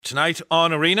Tonight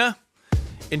on Arena.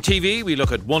 In TV, we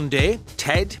look at One Day,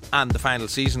 Ted, and the final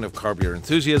season of Curb Your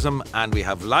Enthusiasm, and we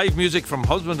have live music from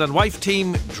husband and wife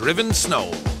team Driven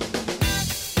Snow.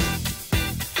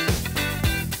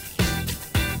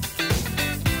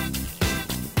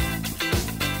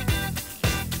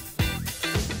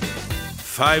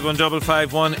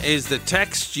 51551 is the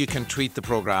text. You can tweet the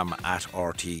programme at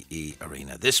RTE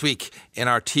Arena. This week in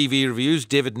our TV reviews,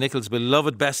 David Nicholls'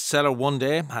 beloved bestseller One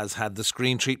Day has had the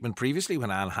screen treatment previously when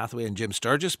Anne Hathaway and Jim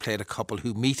Sturgis played a couple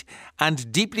who meet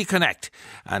and deeply connect,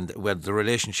 and where the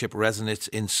relationship resonates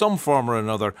in some form or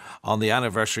another on the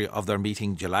anniversary of their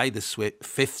meeting July the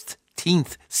 5th.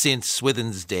 Since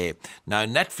Swithin's Day. Now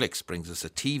Netflix brings us a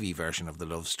TV version of the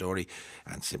love story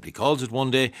and simply calls it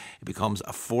One Day. It becomes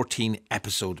a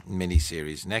 14-episode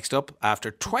miniseries. Next up,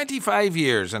 after 25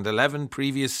 years and 11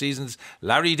 previous seasons,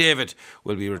 Larry David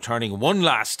will be returning one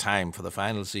last time for the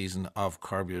final season of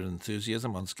Curb Your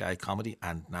Enthusiasm on Sky Comedy.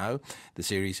 And now the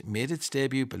series made its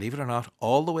debut, believe it or not,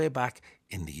 all the way back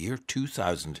in the year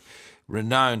 2000.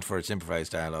 Renowned for its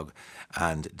improvised dialogue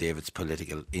and David's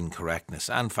political incorrectness.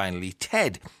 And finally,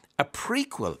 Ted, a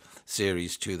prequel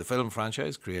series to the film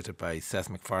franchise created by Seth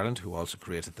MacFarlane, who also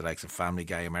created the likes of Family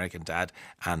Guy, American Dad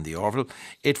and The Orville.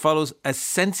 It follows a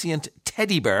sentient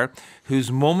teddy bear whose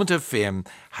moment of fame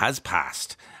has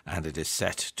passed, and it is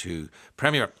set to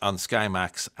premiere on Sky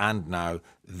Max and now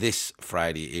this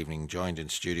Friday evening, joined in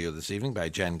studio this evening by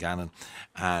Jen Gannon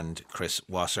and Chris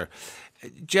Wasser.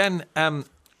 Jen,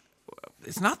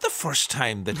 it's not the first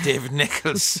time that David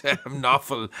Nicholls'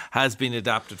 novel has been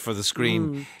adapted for the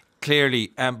screen,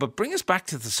 clearly. But bring us back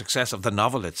to the success of the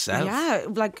novel itself. Yeah,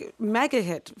 like mega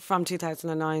hit from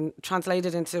 2009,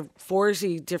 translated into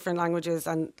 40 different languages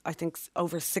and I think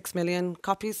over 6 million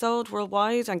copies sold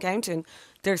worldwide and counting.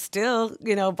 They're still,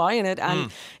 buying it.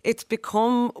 And it's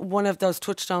become one of those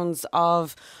touchstones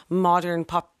of modern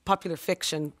popular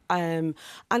fiction. And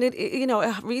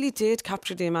it really did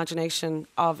capture the imagination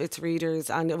of its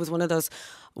readers. And it was one of those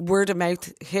word of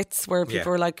mouth hits where people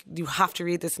were like, you have to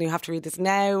read this and you have to read this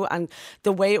now. And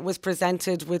the way it was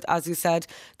presented with, as you said,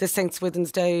 the St.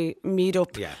 Swithin's Day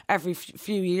meetup every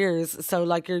few years. So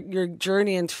like you're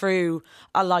journeying through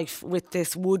a life with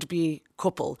this would-be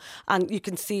couple, and you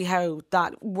can see how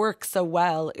that works so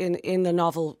well in the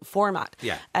novel format,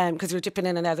 because you're dipping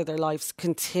in and out of their lives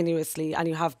continuously and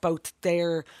you have both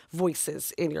their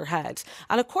voices in your head.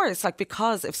 And of course, like,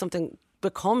 because if something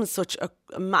becomes such a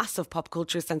massive pop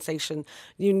culture sensation,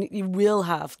 you will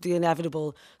have the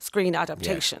inevitable screen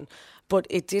adaptation. But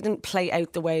it didn't play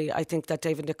out the way I think that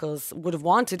David Nicholls would have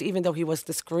wanted, even though he was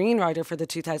the screenwriter for the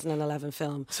 2011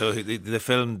 film. So the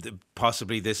film,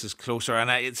 possibly this is closer.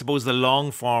 And I suppose the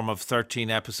long form of 13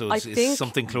 episodes is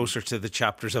something closer to the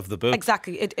chapters of the book.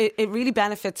 Exactly. It really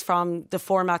benefits from the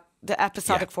format, the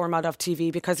episodic format of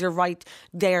TV, because you're right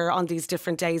there on these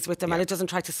different days with them, and it doesn't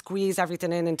try to squeeze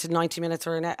everything into 90 minutes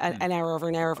or an hour over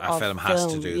an hour of a film has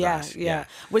to do that. Yeah,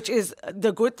 which is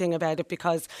the good thing about it,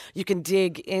 because you can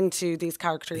dig into these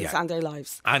characters and their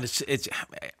lives. And it's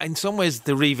in some ways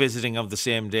the revisiting of the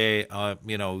same day,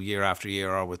 year after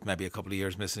year, or with maybe a couple of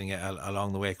years missing it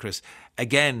along the way, Chris.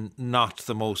 Again, not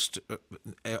the most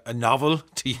novel,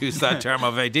 to use that term,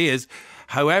 of ideas.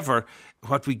 However,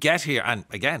 what we get here, and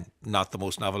again, not the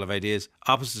most novel of ideas,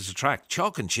 opposites attract.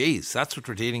 Chalk and cheese. That's what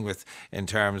we're dealing with in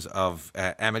terms of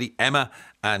Emma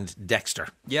and Dexter.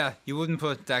 Yeah, you wouldn't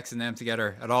put Dex and them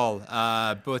together at all.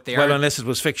 But they well, unless it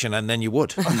was fiction, and then you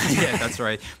would. Yeah, that's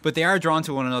right. But they are drawn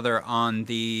to one another on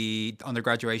their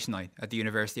graduation night at the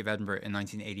University of Edinburgh in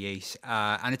 1988,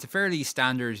 and it's a fairly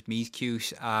standard meet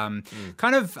cute,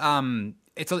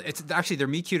 It's actually, their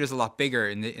meet cute is a lot bigger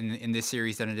in this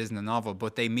series than it is in the novel.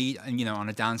 But they meet, on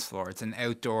a dance floor. It's an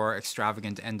outdoor,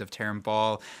 extravagant end of term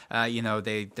ball.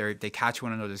 They catch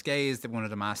one another's gaze. One of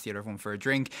them asks the other one for a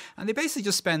drink, and they basically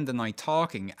just spend the night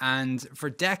talking. And for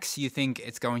Dex, you think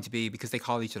it's going to be, because they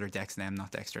call each other Dex and Em,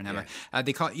 not Dexter and Emma.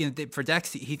 For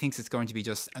Dex, he thinks it's going to be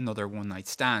just another one night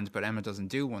stand. But Emma doesn't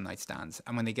do one night stands.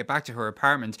 And when they get back to her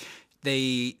apartment,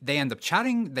 They end up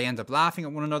chatting, they end up laughing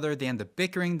at one another, they end up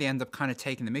bickering, they end up kind of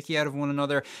taking the mickey out of one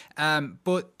another.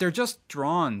 But they're just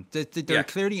drawn. They're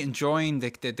clearly enjoying the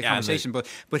conversation.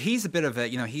 But he's a bit of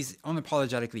he's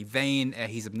unapologetically vain.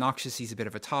 He's obnoxious. He's a bit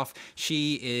of a toff.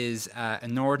 She is a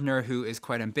northerner who is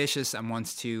quite ambitious and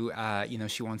wants to,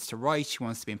 she wants to write. She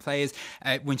wants to be in plays.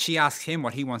 When she asks him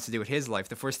what he wants to do with his life,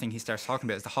 the first thing he starts talking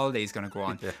about is the holiday he's going to go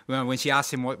on. When she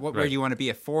asks him where do you want to be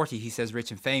at 40, he says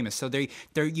rich and famous. So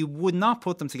you would not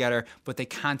put them together, but they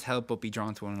can't help but be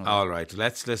drawn to one another. All right,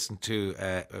 let's listen to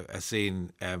a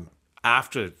scene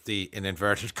after the, in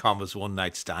inverted commas, one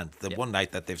night stand, the one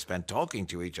night that they've spent talking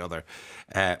to each other.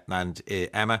 And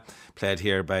Emma, played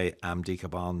here by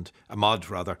Ahmad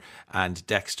rather, and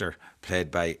Dexter, played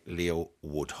by Leo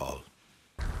Woodhull.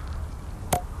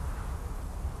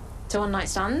 To one night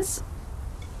stands?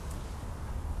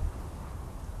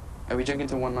 Are we jumping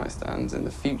to one night stands in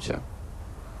the future?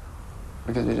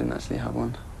 Because we didn't actually have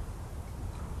one.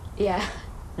 Yeah.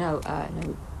 No,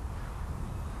 no.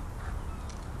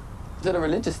 Is it a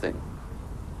religious thing?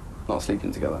 Not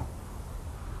sleeping together?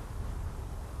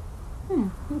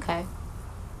 Okay.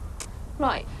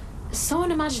 Right. So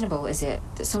unimaginable is it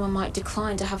that someone might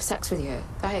decline to have sex with you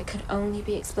that it could only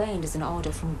be explained as an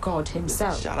order from God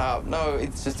himself? Shut up. No,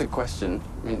 it's just a question.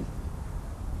 I mean,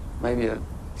 maybe a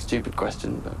stupid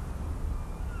question, but...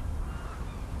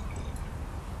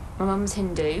 My mum's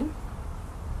Hindu.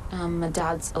 My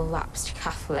dad's a lapsed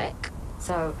Catholic.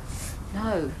 So,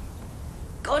 no.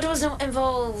 God was not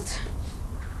involved.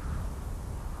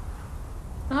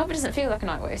 I hope it doesn't feel like a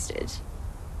night wasted.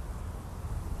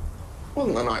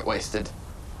 Wasn't a night wasted.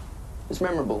 It's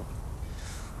memorable.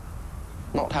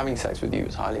 Not having sex with you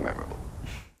is highly memorable.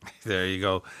 There you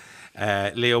go.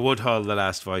 Leo Woodhull, the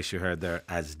last voice you heard there,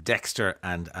 as Dexter,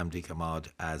 and Amdika Ahmad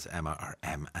as Emma, or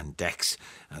M and Dex,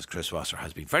 as Chris Wasser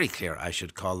has been very clear I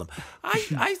should call them.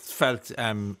 I felt,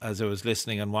 as I was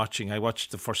listening and watching, I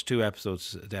watched the first 2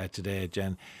 episodes today,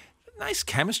 Jen, nice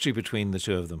chemistry between the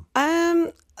two of them.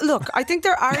 Look, I think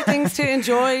there are things to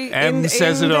enjoy.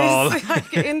 Says it all.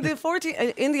 In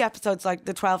the episodes, like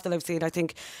the 12 that I've seen, I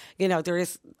think, there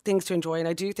is things to enjoy, and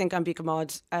I do think Ambika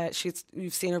Ahmad,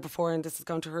 you've seen her before, and this is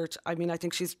going to hurt. I mean, I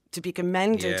think she's to be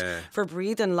commended for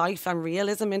breathing life and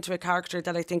realism into a character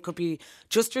that I think could be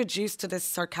just reduced to this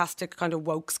sarcastic kind of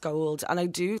woke scold. And I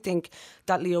do think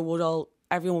that Leo Woodhull,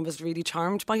 everyone was really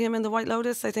charmed by him in The White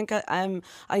Lotus. I think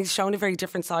he's shown a very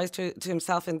different side to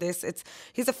himself in this.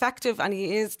 He's effective, and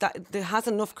he has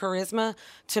enough charisma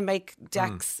to make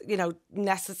Dex,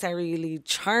 necessarily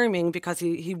charming, because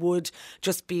he would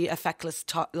just be a feckless,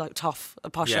 tough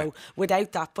posho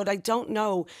without that. But I don't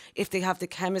know if they have the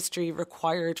chemistry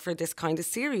required for this kind of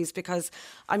series, because,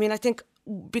 I mean, I think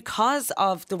because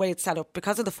of the way it's set up,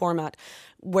 because of the format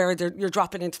where you're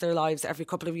dropping into their lives every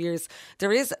couple of years,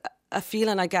 there is a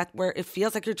feeling I get where it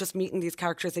feels like you're just meeting these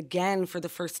characters again for the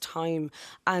first time,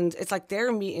 and it's like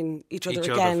they're meeting each other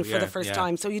again for the first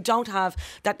time. So you don't have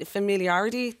that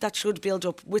familiarity that should build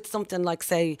up with something like,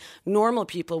 say, Normal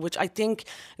People, which I think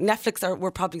Netflix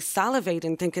were probably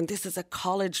salivating, thinking this is a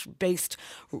college-based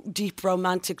deep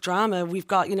romantic drama. We've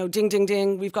got, ding, ding,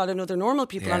 ding, we've got another Normal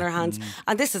People on our hands.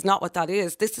 And this is not what that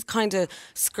is. This is kind of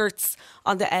skirts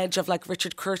on the edge of like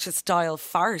Richard Curtis style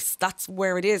farce. That's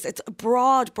where it is. It's a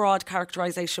broad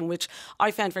characterization, which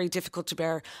I found very difficult to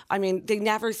bear. I mean, they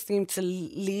never seem to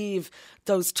leave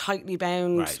those tightly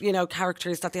bound,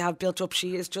 characters that they have built up.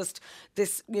 She is just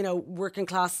this, working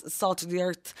class, salt of the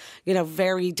earth,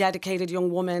 very dedicated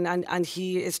young woman, and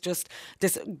he is just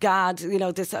this gad,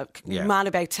 this man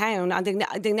about town, and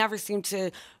they never seem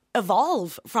to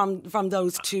evolve from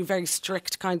those two very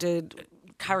strict kind of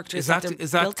characters.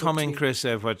 Is that coming, Chris?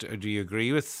 What do you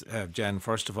agree with, Jen?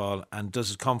 First of all, and does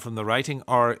it come from the writing,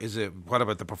 or is it? What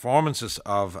about the performances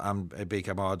of Ambika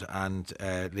Ahmad and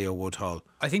Leo Woodhull?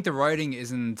 I think the writing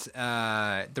isn't.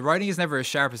 The writing is never as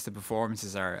sharp as the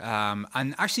performances are.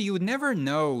 And actually, you would never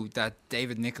know that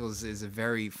David Nichols is a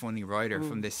very funny writer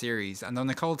from this series. And though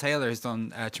Nicole Taylor has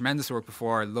done tremendous work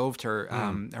before, I loved her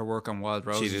her work on Wild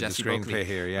Rose. She did Jessie the screenplay Buckley.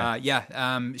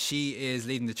 here, she is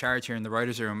leading the charge here in the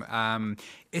writers' room.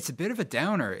 It's a bit of a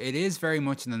downer. It is very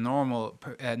much in the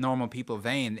normal people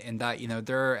vein, in that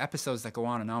there are episodes that go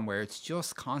on and on where it's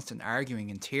just constant arguing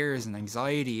and tears and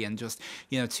anxiety, and just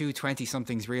two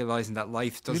 20-somethings realizing that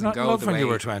life doesn't go the way. Were you not in love when you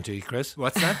were 20, Chris?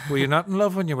 What's that? Were you not in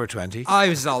love when you were 20? I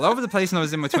was all over the place when I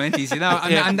was in my 20s,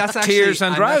 and that's actually tears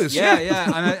and rows. And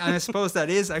I suppose that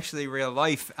is actually real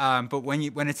life. But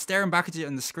when it's staring back at you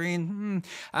on the screen,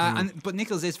 but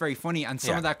Nichols is very funny, and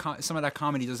some of that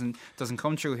comedy doesn't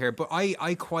come through here. But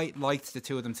I quite liked the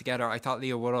two of them together. I thought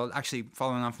Leo Woodhull, actually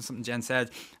following on from something Jen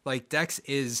said, like Dex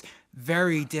is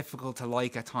very difficult to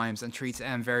like at times and treats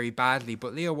Em very badly,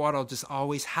 but Leo Woodhull just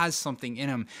always has something in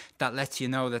him that lets you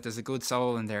know that there's a good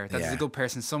soul in there, that there's a good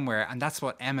person somewhere, and that's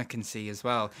what Emma can see as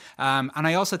well. And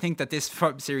I also think that this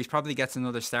series probably gets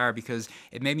another star because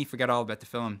it made me forget all about the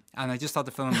film, and I just thought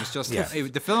the film was just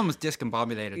the film was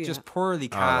discombobulated, just poorly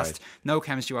cast, no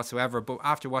chemistry whatsoever. But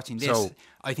after watching this,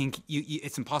 I think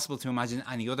it's impossible to imagine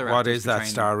any other. What is that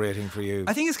star rating for you?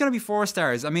 I think it's going to be 4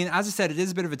 stars. I mean, as I said, it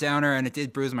is a bit of a downer, and it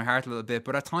did bruise my heart apart a little bit,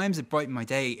 but at times it brightened my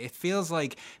day. It feels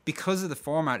like, because of the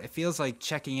format, it feels like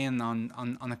checking in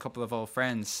on a couple of old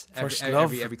friends. First every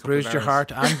Love couple bruised of your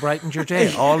hours. heart and brightened your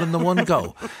day, all in the one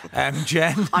go.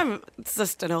 Jen? I'm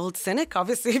just an old cynic,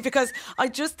 obviously, because I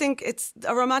just think it's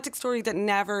a romantic story that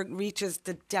never reaches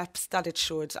the depths that it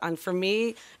should. And for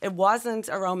me, it wasn't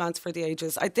a romance for the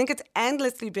ages. I think it's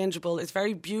endlessly bingeable. It's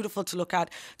very beautiful to look at.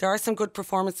 There are some good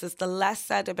performances. The less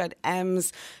said about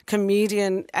M's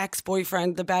comedian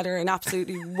ex-boyfriend, the better. An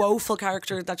absolutely woeful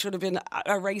character that should have been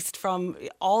erased from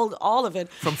all of it.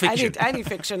 From fiction. Any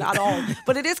fiction at all.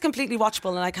 But it is completely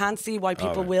watchable, and I can't see why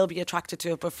people will be attracted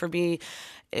to it. But for me,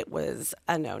 it was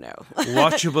a no-no.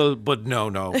 Watchable, but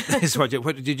no. Is what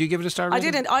did you give it a star? I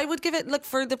didn't. I would give it, look,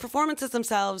 for the performances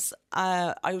themselves,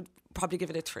 I would probably give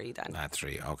it a 3 then.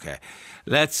 3, okay.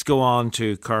 Let's go on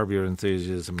to Curb Your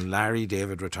Enthusiasm. Larry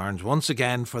David returns once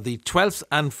again for the 12th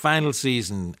and final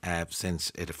season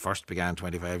since it first began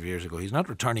 25 years ago. He's not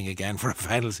returning again for a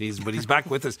final season, but he's back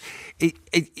with us.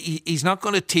 He's not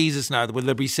going to tease us now. Will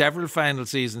there be several final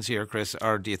seasons here, Chris,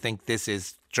 or do you think this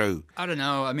is true? I don't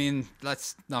know. I mean,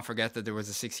 let's not forget that there was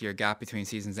a 6-year gap between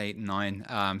seasons 8 and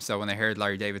 9. So when I heard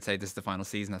Larry David say this is the final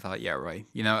season, I thought, yeah, right.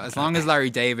 You know, as long as Larry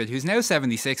David, who's now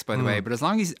 76 by the way, but as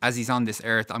long as he's on this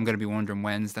earth, I'm going to be wondering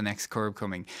when's the next Curb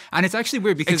coming. And it's actually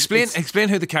weird because explain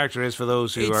who the character is for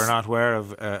those who are not aware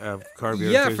of Curb Your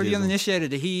Enthusiasm. For the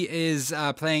uninitiated, he is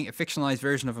playing a fictionalized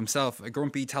version of himself, a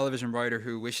grumpy television writer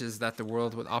who wishes that the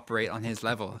world would operate on his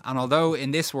level. And although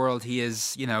in this world he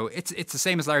is, you know, it's the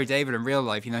same as Larry David in real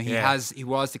life. You know, he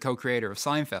was the co-creator of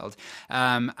Seinfeld,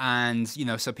 and you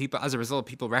know, so people, as a result,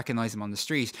 people recognize him on the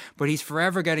street. But he's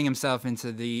forever getting himself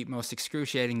into the most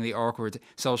excruciatingly awkward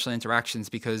social interactions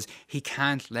because he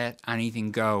can't let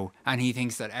anything go, and he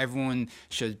thinks that everyone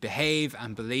should behave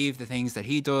and believe the things that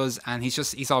he does, and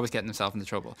he's always getting himself into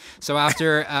trouble. So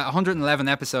after 111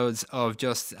 episodes of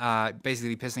just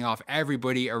basically pissing off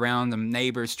everybody around him,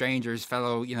 neighbors, strangers,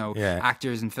 fellow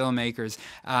actors and filmmakers,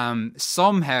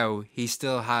 somehow he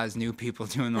still has new people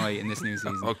to annoy in this new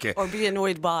season. Okay. Or be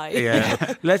annoyed by.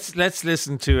 Yeah. Let's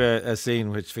listen to a scene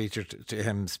which featured to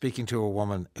him speaking to a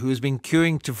woman who has been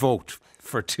queuing to vote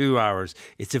for 2 hours.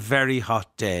 It's a very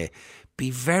hot day. Be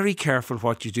very careful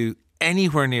what you do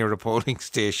anywhere near a polling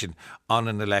station on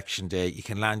an election day. You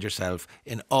can land yourself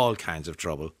in all kinds of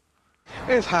trouble.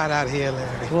 It's hot out here,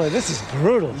 Larry. Boy, this is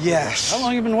brutal. Yes. How long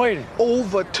have you been waiting?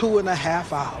 Over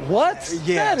 2.5 hours. What?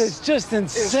 Yes. That is just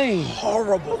insane. It's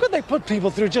horrible. What could they put people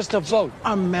through just to vote?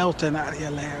 I'm melting out here,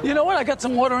 Larry. You know what? I got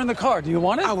some water in the car. Do you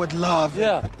want it? I would love it.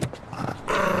 Yeah.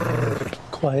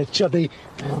 Quiet, chubby.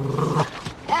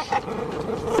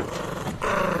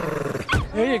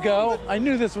 Here you go. I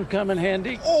knew this would come in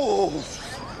handy. Oh,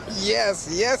 yes,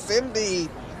 indeed.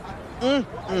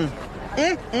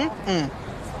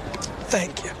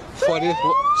 Thank you. For this,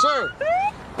 sir.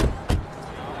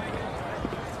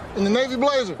 In the Navy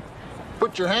blazer,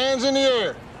 put your hands in the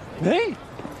air. Me?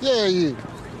 Yeah, you.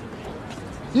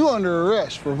 You under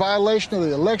arrest for violation of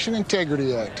the Election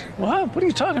Integrity Act. What? What are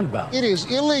you talking about? It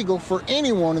is illegal for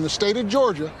anyone in the state of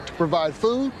Georgia to provide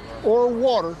food or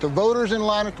water to voters in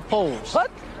line at the polls.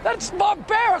 What? That's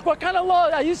barbaric. What kind of law?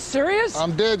 Are you serious?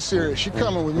 I'm dead serious. You're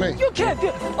coming with me. You can't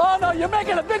do... Oh, no, you're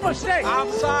making a big mistake.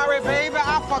 I'm sorry, baby.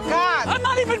 I forgot. I'm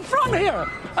not even from here.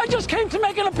 I just came to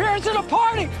make an appearance at a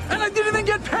party, and I didn't even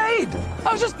get paid.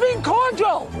 I was just being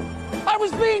cordial.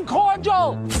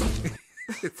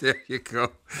 There you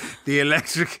go. The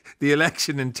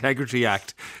Election Integrity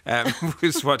Act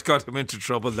was what got him into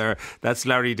trouble there. That's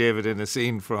Larry David in a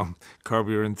scene from Curb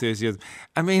Your Enthusiasm.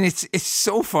 I mean, it's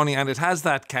so funny, and it has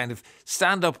that kind of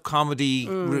stand-up comedy,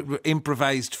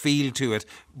 improvised feel to it,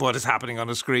 but it's happening on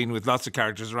a screen with lots of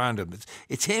characters around him.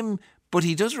 It's him, but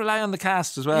he does rely on the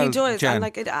cast as well. He does, Jen. and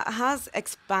like it has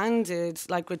expanded,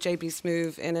 like with JB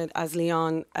Smoove in it as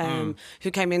Leon,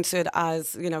 who came into it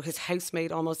as, you know, his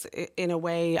housemate almost in a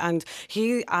way, and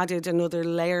he added another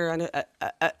layer and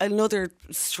another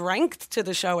strength to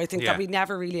the show, I think, that we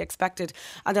never really expected.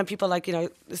 And then people like, you know,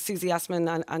 Susie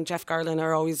Essman and Jeff Garlin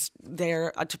are always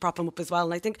there to prop him up as well.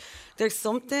 And I think there's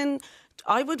something...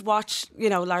 I would watch, you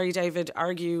know, Larry David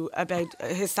argue about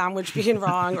his sandwich being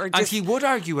wrong, or and he would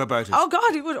argue about it. Oh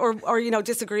God, he would, or you know,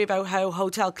 disagree about how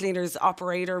hotel cleaners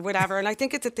operate or whatever. And I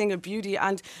think it's a thing of beauty,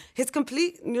 and his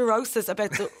complete neurosis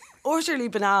about the utterly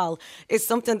banal is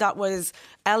something that was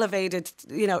elevated,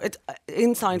 you know,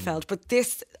 in Seinfeld, but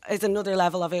this is another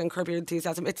level of it in Curb Your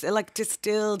Enthusiasm. It's like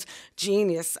distilled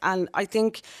genius, and I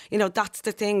think, you know, that's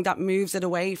the thing that moves it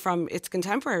away from its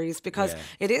contemporaries, because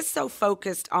it is so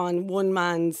focused on one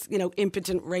man's, you know,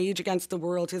 impotent rage against the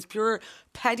world, his pure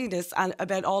pettiness and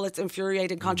about all its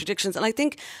infuriating contradictions. And I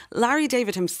think Larry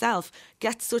David himself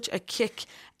gets such a kick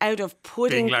out of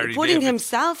putting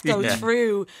himself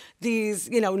through these,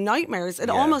 you know, nightmares. It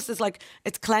almost is like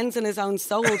it's cleansing his own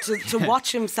soul to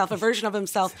watch himself, a version of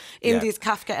himself, in these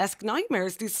Kafkaesque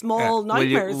nightmares, these small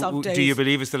nightmares of days. Do you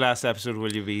believe it's the last episode?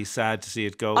 Will you be sad to see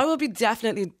it go? I will be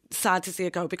definitely sad to see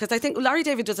it go, because I think Larry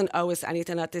David doesn't owe us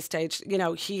anything at this stage. You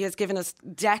know, he has given us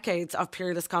decades of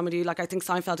peerless comedy. Like, I think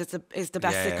Seinfeld is the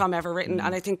best sitcom ever written,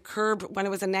 and I think Curb, when it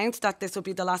was announced that this would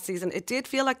be the last season, it did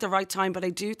feel like the right time, but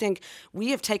I do think we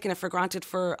have taken it for granted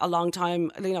for a long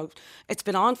time. You know, it's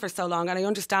been on for so long, and I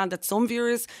understand that some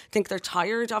viewers think they're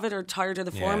tired of it or tired of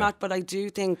the format, but I do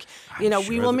think, you know,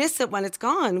 we will miss it when it's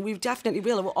gone. We definitely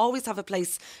will. It will always have a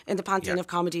place in the pantheon of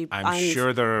comedy. I'm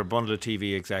sure there are a bundle of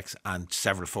TV execs and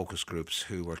several focus groups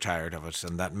who were tired of it,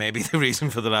 and that may be the reason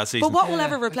for the last season. But what will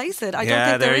ever replace it? I don't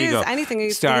think there is anything.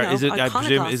 Star, you know, is it? I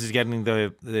presume, is it getting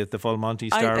the full Monty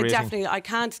star rating? Definitely. I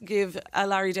can't give a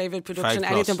Larry David production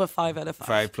anything but 5 out of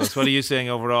 5. 5+. What are you saying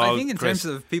overall? I think in Chris?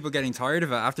 terms of people getting tired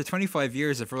of it, after 25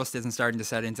 years, if Rust isn't starting to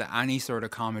set into any sort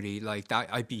of comedy like that,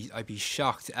 I'd be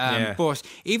shocked. But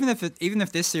even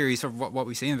if this series, or what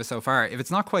we've seen of it so far, if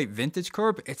it's not quite vintage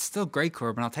Curb, it's still great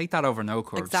Curb, and I'll take that over no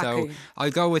Curb. Exactly. So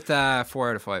I'll go with 4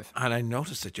 out of 5. And I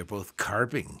noticed that you're both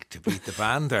curbing to beat the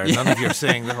band there. None of you are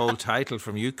saying the whole title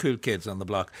from you cool kids on the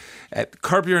block.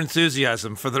 Curb Your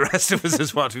Enthusiasm for the rest of us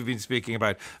is what we've been speaking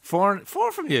about. 4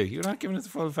 from you. You're not giving it the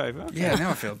full 5. Okay. Yeah,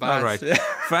 now I feel bad. All right.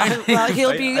 Fine. Well,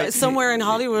 he'll be somewhere in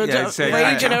Hollywood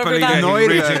raging over that.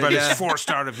 Raging about his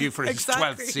 4-star review for his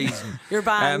 12th season. You're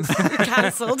banned. You're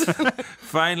cancelled.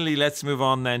 Finally, let's move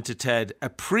on then to Ted, a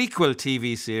prequel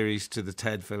TV series to the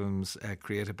Ted films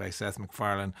created by Seth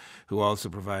MacFarlane, who also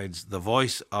provides the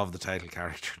voice of the title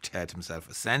character, Ted himself,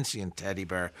 a sentient teddy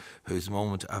bear whose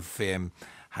moment of fame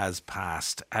has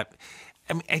passed. I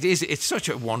mean, it's such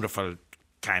a wonderful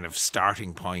kind of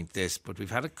starting point, this, but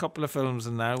we've had a couple of films,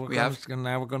 and now we're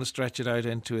going to stretch it out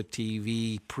into a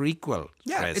TV prequel.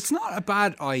 Yeah, Chris. It's not a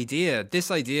bad idea. This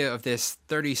idea of this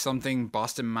 30-something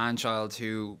Boston man-child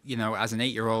who, you know, as an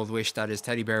 8-year-old wished that his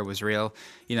teddy bear was real.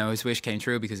 You know, his wish came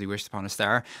true because he wished upon a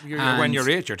star. When you're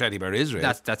 8, your teddy bear is real.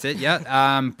 That's it,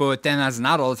 yeah. But then as an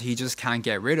adult, he just can't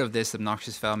get rid of this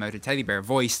obnoxious foul-mouthed teddy bear,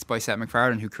 voiced by Seth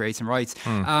MacFarlane, who creates and writes.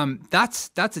 That's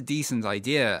a decent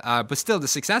idea. But still, the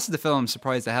success of the film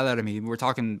surprised the hell out of me. We're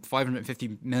talking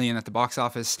 $550 million at the box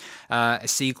office, a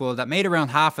sequel that made around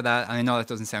half of that, and I know that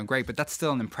doesn't sound great, but that's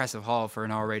still an impressive haul for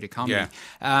an R-rated comedy.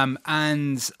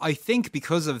 And I think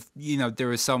because of, you know, there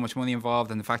was so much money involved,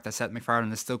 and the fact that Seth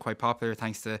MacFarlane is still quite popular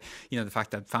thanks to, you know, the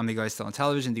fact that Family Guy is still on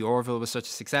television, The Orville was such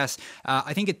a success,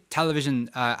 I think a television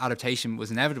adaptation was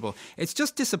inevitable. It's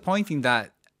just disappointing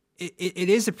that it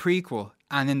is a prequel,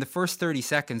 and in the first 30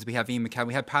 seconds we have Ian McKellen.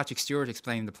 We had Patrick Stewart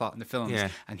explaining the plot in the films,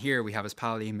 and here we have his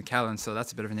pal Ian McKellen, so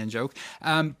that's a bit of an in-joke.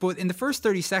 But in the first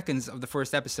 30 seconds of the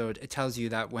first episode, it tells you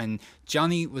that when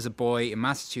Johnny was a boy in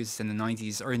Massachusetts in the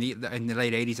 90s, or in the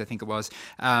late 80s I think it was,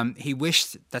 he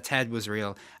wished that Ted was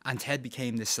real, and Ted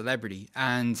became this celebrity,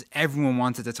 and everyone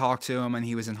wanted to talk to him, and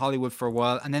he was in Hollywood for a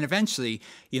while, and then eventually,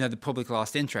 you know, the public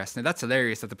lost interest. Now that's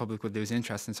hilarious that the public would lose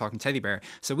interest in talking teddy bear.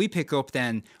 So we pick up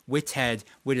then with Ted,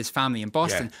 with his family in Boston.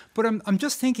 But I'm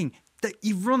just thinking that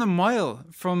you've run a mile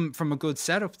from a good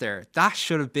setup there. That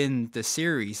should have been the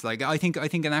series. Like I think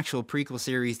an actual prequel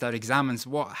series that examines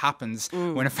what happens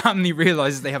when a family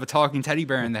realizes they have a talking teddy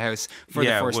bear in the house for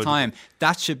the first time.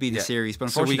 That should be the series. But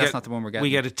unfortunately, that's not the one we're getting. We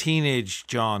get a teenage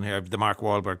John here, the Mark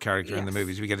Wahlberg character in the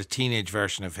movies. We get a teenage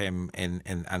version of him in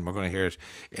and we're going to hear it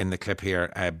in the clip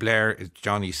here. Blair,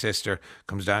 Johnny's sister,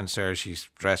 comes downstairs. She's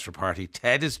dressed for a party.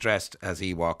 Ted is dressed as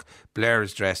Ewok. Blair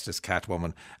is dressed as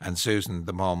Catwoman, and Susan,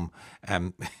 the mum,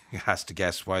 has to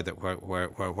guess why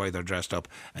they're dressed up,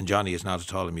 and Johnny is not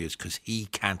at all amused because he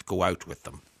can't go out with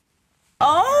them.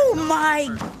 Oh my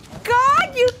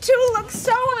God, you two look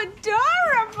so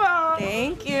adorable.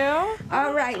 Thank you.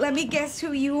 All right, let me guess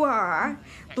who you are.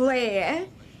 Blair,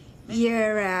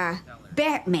 you're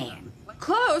Batman.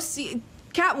 Close.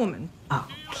 Catwoman.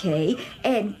 Okay.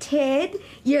 And Ted,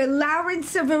 you're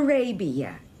Lawrence of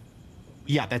Arabia.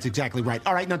 Yeah, that's exactly right.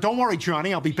 All right, now don't worry,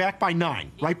 Johnny. I'll be back by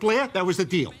 9. Right, Blair? That was the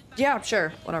deal. Yeah,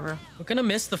 sure. Whatever. We're gonna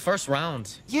miss the first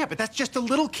round. Yeah, but that's just the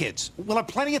little kids. We'll have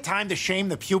plenty of time to shame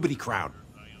the puberty crowd.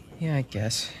 Yeah, I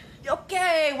guess.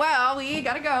 Okay, well, we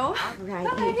gotta go. All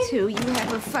right, you two, you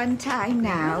have a fun time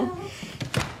now.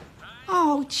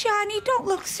 Oh, Johnny, don't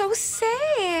look so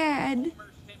sad.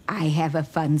 I have a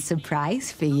fun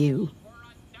surprise for you.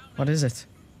 What is it?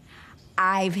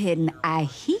 I've hidden a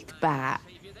heat bar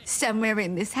somewhere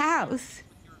in this house.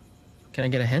 Can I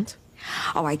get a hint?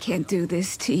 Oh, I can't do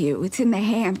this to you. It's in the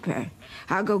hamper.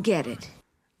 I'll go get it.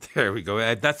 There we go.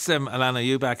 That's Alana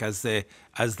Eubank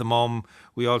as the mum.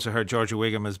 We also heard Georgia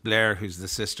Wiggum as Blair, who's the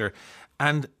sister.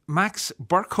 And Max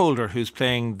Burkholder, who's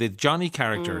playing the Johnny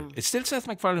character. It's still Seth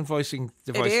MacFarlane voicing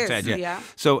the voice of Ted. Yeah.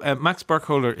 So Max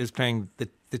Burkholder is playing the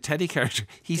Teddy character.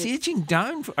 He's aging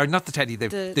down. Or not the Teddy,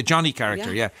 the Johnny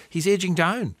character, yeah. He's aging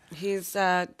down. He's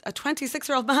a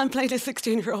 26-year-old man playing a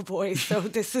 16-year-old boy. So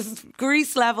this is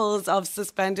Grease levels of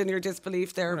suspending your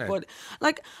disbelief there. Right. But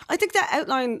I think that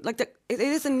outline, it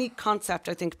is a neat concept,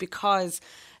 I think, because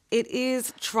it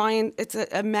is it's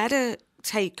a meta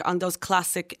take on those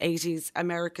classic 80s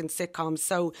American sitcoms.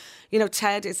 So,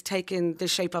 Ted is taking the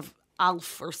shape of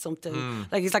Alf or something.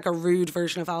 He's like a rude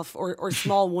version of Alf, or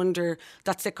Small Wonder,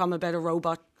 that sitcom about a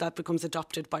robot that becomes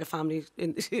adopted by a family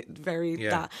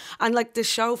that. And the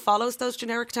show follows those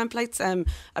generic templates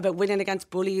about winning against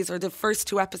bullies, or the first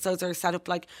 2 episodes are set up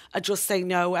like a Just Say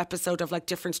No episode of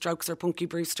Different Strokes or Punky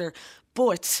Brewster.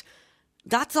 But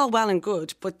that's all well and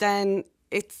good, but then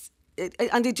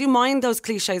and they do mind those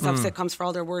cliches of sitcoms for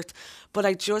all they're worth, but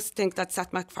I just think that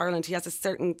Seth MacFarlane, he has a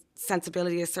certain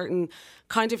sensibility, a certain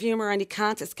kind of humour, and he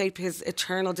can't escape his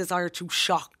eternal desire to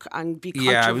shock and be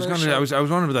controversial. I was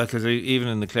wondering about that, because even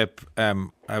in the clip,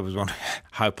 I was wondering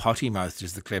how potty-mouthed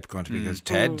is the clip going to be, because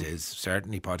Ted is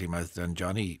certainly potty-mouthed, and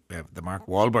Johnny, the Mark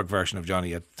Wahlberg version of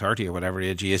Johnny at 30 or whatever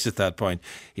age he is at that point,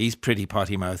 he's pretty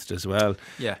potty-mouthed as well.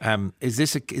 Yeah. Is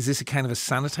this a kind of a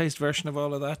sanitised version of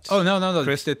all of that? Oh, no.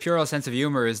 Chris? The pure sense of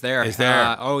humour is there.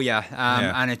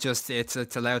 And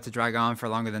it's allowed to drag on for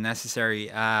longer than necessary.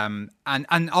 And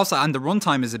the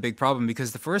runtime is a big problem,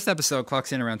 because the first episode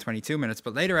clocks in around 22 minutes,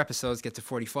 but later episodes get to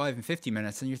 45 and 50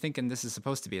 minutes, and you're thinking this is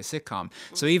supposed to be a sitcom.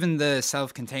 So even the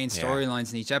self-contained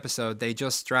storylines in each episode, they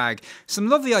just drag. Some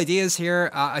lovely ideas here.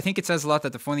 I think it says a lot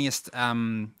that the funniest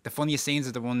scenes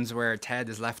are the ones where Ted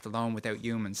is left alone without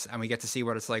humans, and we get to see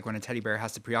what it's like when a teddy bear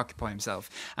has to preoccupy himself.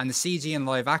 And the CG and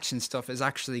live action stuff is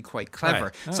actually quite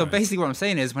clever. Right. Basically what I'm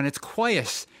saying is, when it's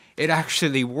quiet, it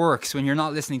actually works, when you're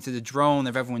not listening to the drone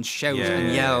of everyone shout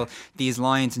and yell these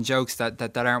lines and jokes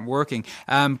that aren't working.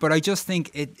 But I just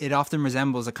think it often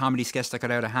resembles a comedy sketch that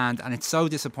got out of hand, and it's so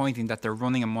disappointing that they're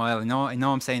running a mile. I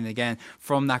know I'm saying it again,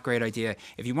 from that great idea.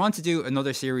 If you want to do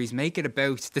another series, make it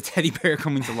about the teddy bear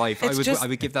coming to life. I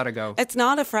would give that a go. It's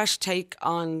not a fresh take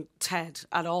on Ted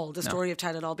at all, the story of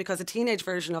Ted at all, because a teenage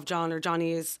version of John or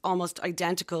Johnny is almost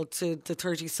identical to the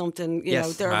 30-something,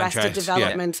 the Arrested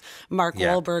Development Mark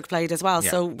Wahlberg played as well.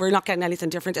 So we're not getting anything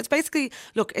different. It's basically,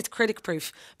 it's critic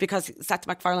proof, because Seth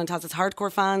MacFarlane has his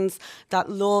hardcore fans that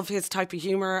love his type of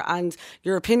humour, and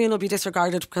your opinion will be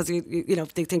disregarded because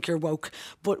they think you're woke,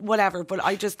 but whatever. But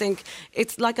I just think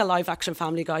it's like a live action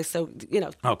Family Guy, so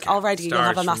already you'll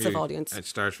have a massive audience. It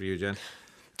starts for you, Jen.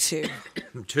 2.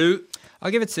 2. I'll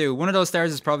give it 2. One of those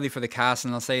stars is probably for the cast,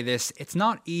 and I'll say this: it's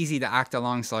not easy to act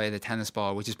alongside a tennis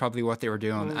ball, which is probably what they were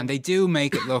doing, and they do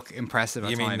make it look impressive at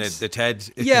times. You mean the Ted?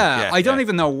 Yeah, I don't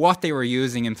even know what they were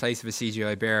using in place of a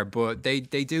CGI bear, but they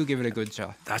do give it a good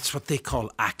shot. That's what they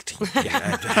call acting.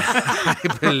 I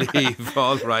believe.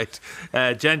 All right.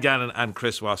 Jen Gannon and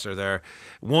Chris Wasser there.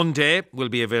 One Day will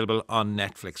be available on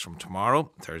Netflix from tomorrow,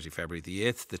 Thursday, February the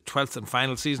 8th. The 12th and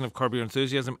final season of Curb Your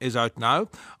Enthusiasm is out now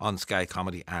on Sky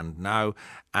Comedy and Now,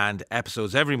 and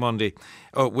episodes every Monday,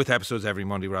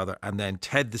 and then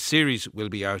Ted the series will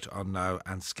be out on Now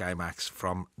and Sky Max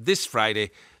from this Friday,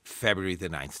 February the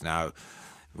 9th. Now,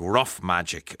 Rough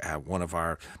Magic, one of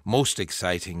our most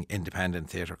exciting independent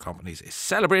theatre companies, is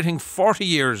celebrating 40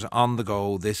 years on the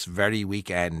go this very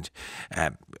weekend.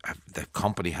 The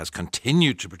company has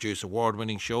continued to produce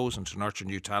award-winning shows and to nurture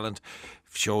new talent.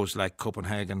 Shows like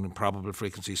Copenhagen, Improbable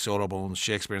Frequency, Solo Bones,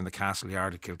 Shakespeare in the Castle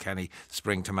Yard at Kilkenny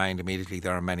spring to mind immediately.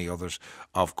 There are many others,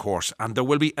 of course. And there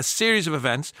will be a series of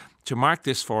events to mark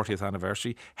this 40th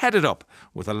anniversary, headed up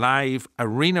with a live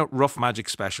Arena Rough Magic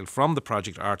special from the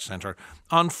Project Arts Centre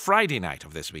on Friday night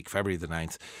of this week, February the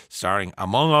 9th, starring,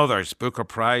 among others, Booker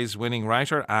Prize winning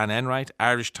writer Anne Enright,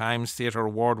 Irish Times Theatre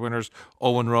Award winners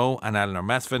Owen Rowe and Eleanor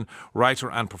Methvin, writer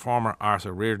and performer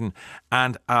Arthur Reardon,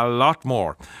 and a lot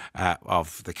more of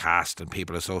of the cast and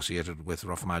people associated with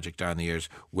Rough Magic down the years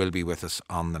will be with us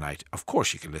on the night. Of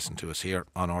course, you can listen to us here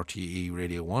on RTE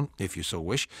Radio 1 if you so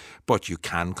wish, but you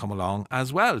can come along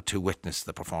as well to witness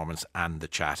the performance and the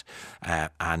chat.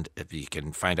 And you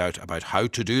can find out about how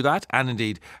to do that, and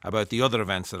indeed about the other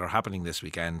events that are happening this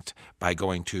weekend, by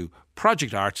going to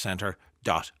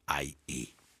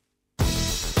projectartscentre.ie.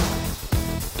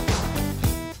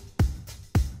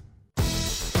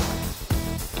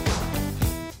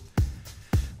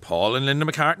 Paul and Linda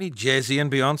McCartney, Jay-Z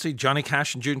and Beyonce, Johnny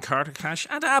Cash and June Carter Cash,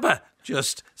 and ABBA.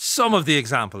 Just some of the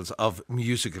examples of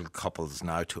musical couples.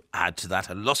 Now, to add to that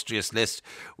illustrious list,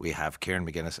 we have Kieran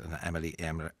McGuinness and Emily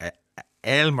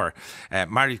Aylmer,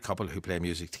 married couple who play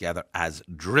music together as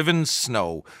Driven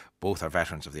Snow. Both are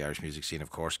veterans of the Irish music scene,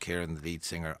 of course. Kieran, the lead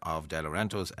singer of De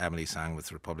Laurentiis. Emily sang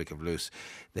with Republic of Loose.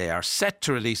 They are set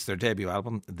to release their debut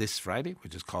album this Friday,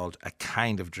 which is called A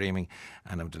Kind of Dreaming.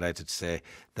 And I'm delighted to say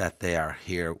that they are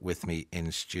here with me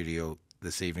in studio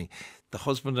this evening. The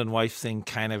husband and wife thing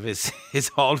kind of is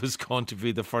always going to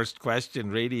be the first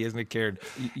question, really, isn't it, Kieran?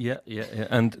 Yeah,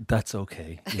 and that's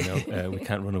okay. You know, we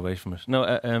can't run away from it. No,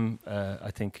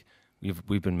 I think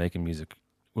we've been making music.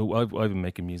 Well, I've been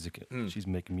making music. She's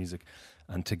making music,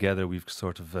 and together we've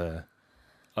sort of.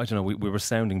 I don't know. We were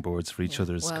sounding boards for each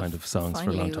other's kind of songs for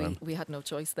a long time. We had no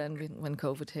choice then when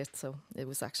COVID hit. So it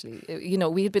was actually,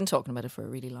 we had been talking about it for a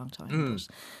really long time. But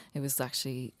it was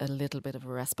actually a little bit of a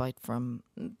respite from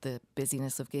the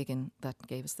busyness of gigging that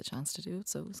gave us the chance to do it.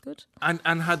 So it was good.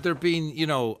 And had there been,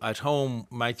 at home,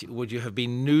 would you have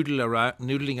been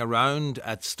noodling around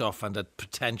at stuff and at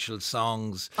potential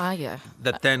songs? Yeah.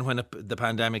 That then when the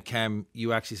pandemic came,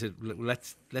 you actually said,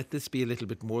 let this be a little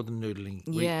bit more than noodling.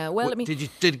 Yeah, well, I mean,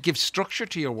 did it give structure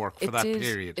to your work for that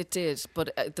period? It did,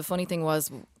 but the funny thing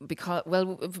was, because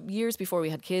years before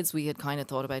we had kids, we had kind of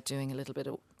thought about doing a little bit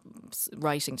of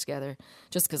writing together,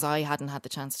 just because I hadn't had the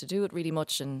chance to do it really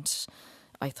much, and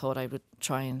I thought I would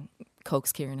try and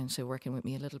coax Kieran into working with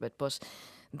me a little bit, but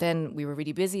then we were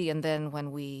really busy, and then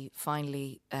when we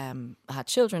finally had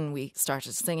children, we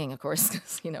started singing, of course,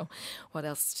 because, what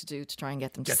else to do to try and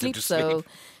get them to sleep. So,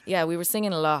 yeah, we were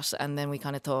singing a lot, and then we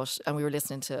kind of thought, and we were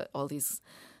listening to all these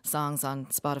songs on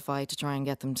Spotify to try and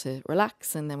get them to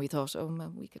relax, and then we thought,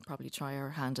 well, we could probably try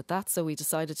our hand at that. So we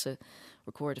decided to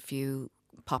record a few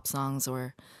pop songs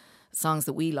or songs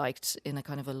that we liked in a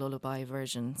kind of a lullaby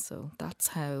version. So that's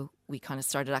how we kind of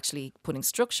started actually putting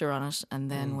structure on it,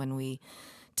 and then when we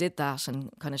did that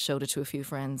and kind of showed it to a few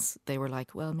friends, they were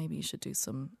like, well, maybe you should do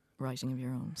some writing of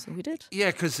your own. So we did. Yeah,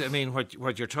 because I mean,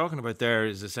 what you're talking about there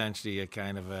is essentially a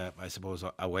kind of I suppose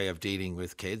a way of dealing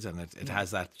with kids, and it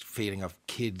has that feeling of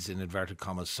kids in inverted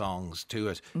commas songs to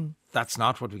it. That's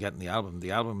not what we get in the album.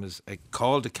 The album is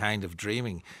called A Kind of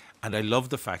Dreaming. And I love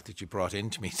the fact that you brought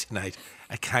into me tonight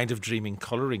a kind of dreaming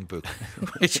colouring book,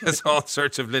 which has all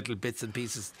sorts of little bits and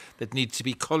pieces that need to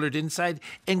be coloured inside,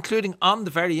 including on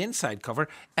the very inside cover,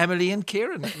 Emily and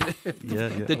Kieran.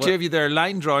 The two of you, there are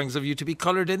line drawings of you to be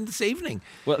coloured in this evening.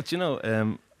 Well, do you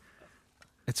know,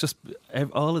 it's just,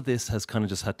 all of this has kind of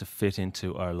just had to fit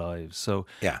into our lives. So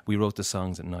we wrote the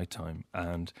songs at night time,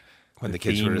 and when the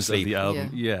kids were asleep. The album,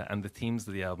 and the themes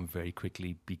of the album very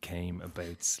quickly became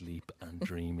about sleep and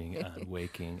dreaming and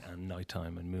waking and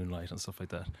nighttime and moonlight and stuff like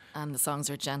that. And the songs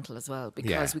are gentle as well,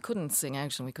 because we couldn't sing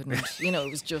out and we couldn't,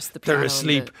 it was just the piano. They're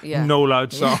asleep. No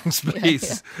loud songs,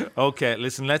 please. Okay,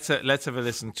 listen, let's have a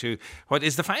listen to what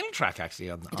is the final track actually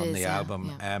on the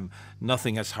album.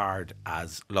 Nothing as Hard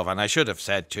as Love. And I should have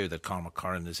said too that Cormac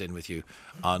Curran is in with you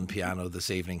on piano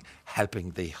this evening,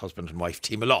 helping the husband and wife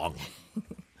team along.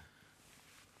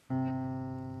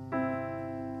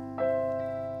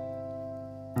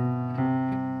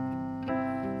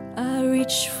 I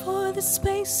reach for the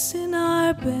space in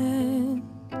our bed.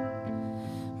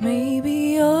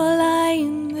 Maybe you're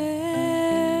lying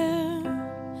there.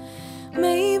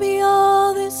 Maybe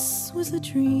all this was a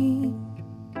dream.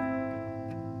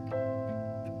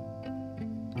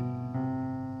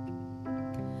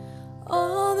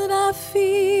 All that I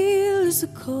feel is a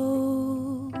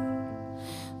cold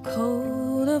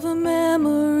of a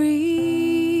memory,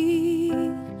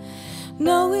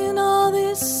 knowing all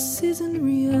this isn't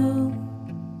real.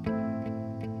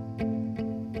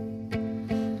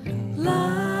 Life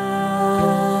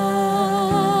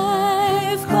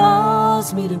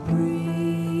calls me to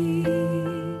breathe,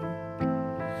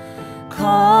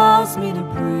 calls me to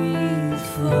breathe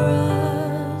for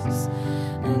us,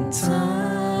 and time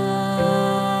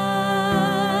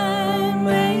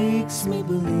makes me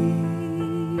believe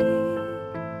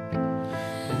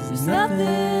there's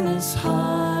nothing as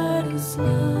hard as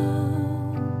love.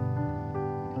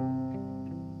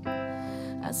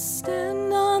 I stand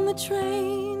the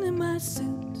train in my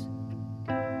suit.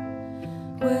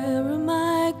 Where am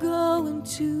I going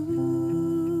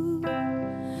to?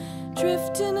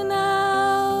 Drifting in and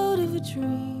out of a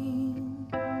dream.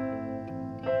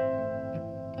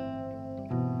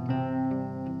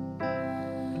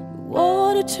 The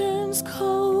water turns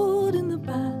cold in the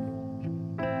bath,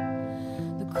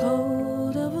 the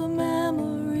cold of a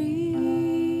memory,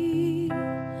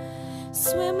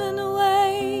 swimming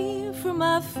away from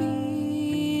my feelings,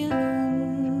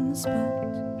 but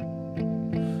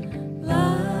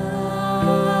life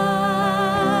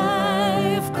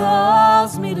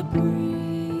calls me to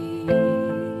breathe,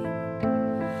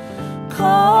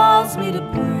 calls me to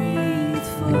breathe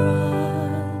for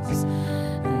us,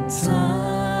 and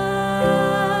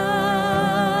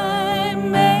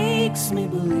time makes me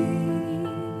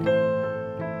believe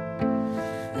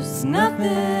there's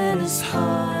nothing as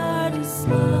hard as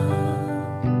love.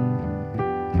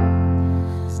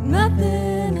 There's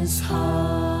nothing as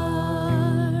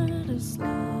hard as love.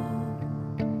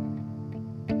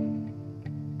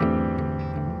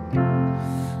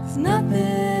 There's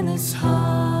nothing as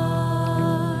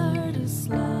hard as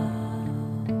love.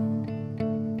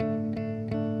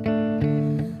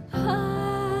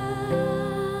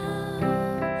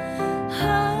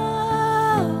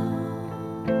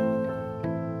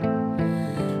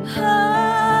 as hard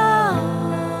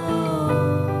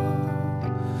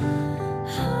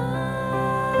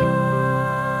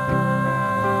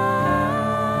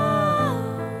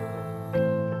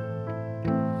as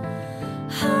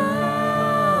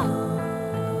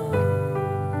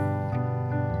love.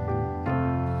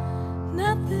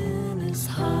 There's nothing as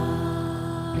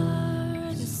hard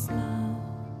as love.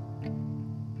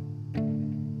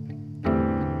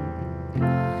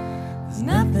 There's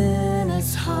nothing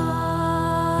as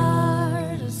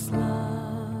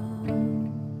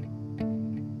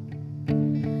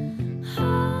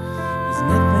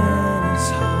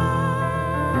hard.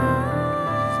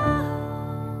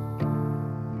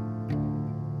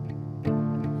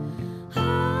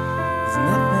 There's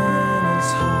nothing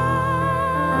as hard.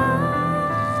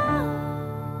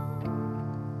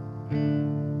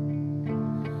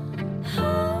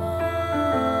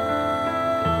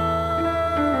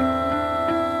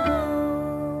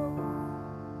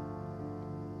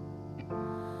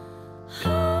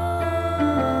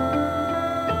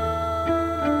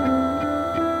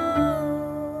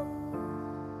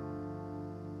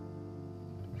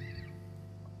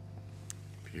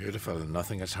 Beautiful, and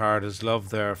Nothing as Hard as Love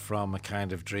there from A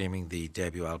Kind of Dreaming, the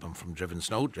debut album from Driven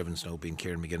Snow. Driven Snow being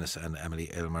Kieran McGuinness and Emily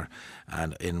Ilmer,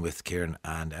 and in with Kieran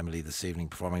and Emily this evening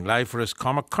performing live for us,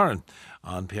 Cormac Curran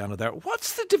on piano there.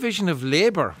 What's the division of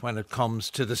labour when it comes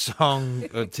to the song,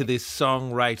 to this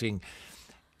songwriting?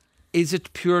 Is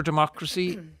it pure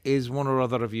democracy? Is one or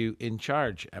other of you in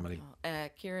charge, Emily?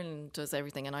 Kieran does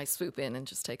everything, and I swoop in and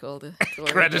just take all the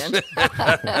credit.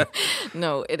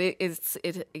 No, it is.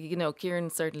 You know, Kieran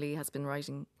certainly has been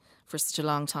writing for such a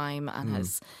long time and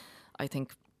has, I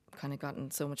think, kind of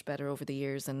gotten so much better over the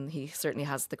years. And he certainly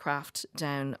has the craft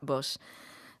down, but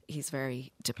he's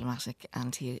very diplomatic.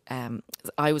 And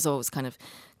I was always kind of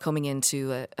coming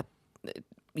into a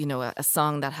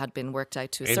song that had been worked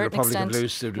out to a certain Republic extent. of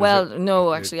Loose, Well,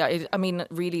 no, actually, I mean,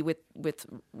 really, with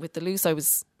the Loose, I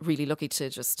was really lucky to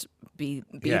just be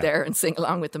there and sing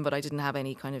along with them, but I didn't have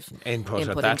any kind of input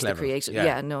into level. the creation.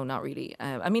 Yeah, no, not really.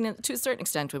 I mean, to a certain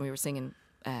extent, when we were singing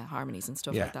harmonies and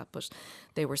stuff like that, but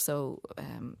they were so,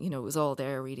 it was all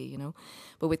there, really,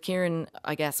 But with Kieran,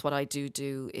 I guess what I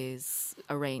do is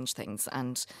arrange things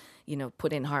and,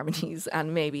 put in harmonies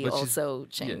and maybe also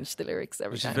change the lyrics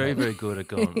every time. She's very, very good at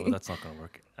going, well, that's not going to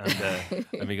work.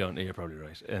 And me going, you're probably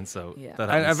right. And so that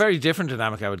and happens. a very different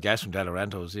dynamic, I would guess, from De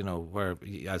Laurentiis, where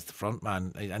as the front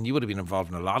man, and you would have been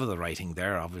involved in a lot of the writing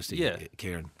there, obviously,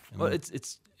 Kieran. Well,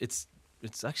 it's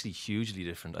actually hugely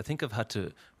different. I think I've had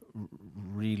to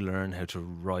relearn how to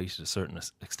write to a certain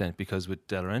extent, because with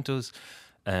De Laurentiis,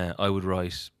 I would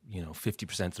write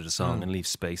 50% of the song and leave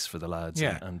space for the lads,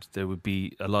 and there would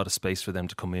be a lot of space for them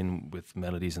to come in with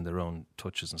melodies and their own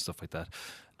touches and stuff like that.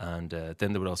 And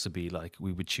then there would also be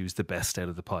we would choose the best out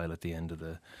of the pile at the end of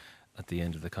the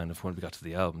kind of when we got to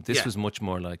the album. This was much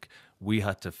more like we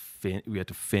had to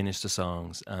finish the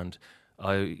songs, and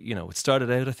it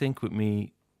started out, I think, with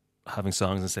me having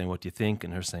songs and saying, what do you think?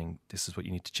 And her saying, this is what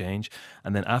you need to change.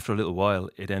 And then after a little while,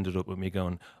 it ended up with me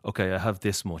going, okay, I have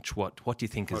this much. What do you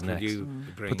think is next?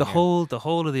 But the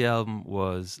whole of the album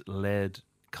was led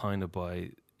kind of by,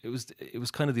 it was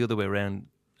kind of the other way around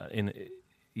to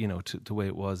the way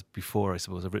it was before, I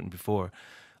suppose. I've written before.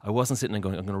 I wasn't sitting and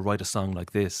going, I'm going to write a song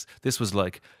like this. This was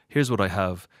like, here's what I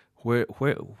have.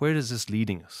 where is this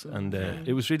leading us? And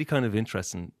it was really kind of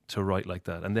interesting to write like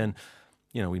that. And then,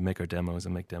 we make our demos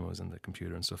and make demos on the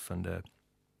computer and stuff, and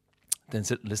then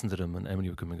listen to them, and Emily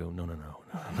would come and go, no.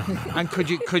 And could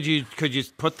you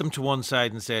put them to one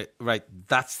side and say, right,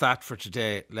 that's that for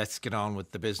today. Let's get on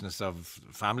with the business of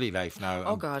family life now.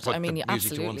 Oh God, put I mean, the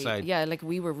music absolutely. to one side. Yeah, like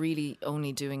we were really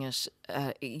only doing it.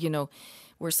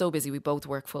 We're so busy. We both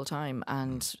work full time,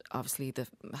 and obviously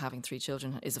having 3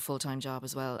 children is a full time job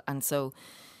as well. And so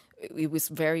it was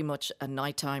very much a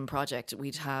nighttime project.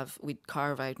 We'd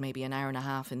carve out maybe an hour and a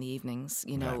half in the evenings,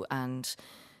 and.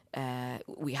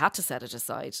 We had to set it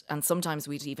aside, and sometimes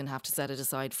we'd even have to set it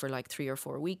aside for like 3 or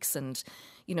 4 weeks, and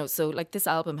so like this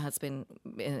album has been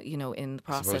in the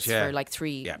process for like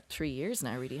 3 years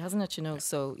now, really, hasn't it?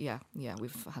 So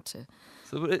we've had to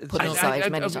put it aside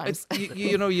many times.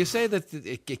 You say that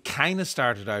it kind of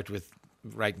started out with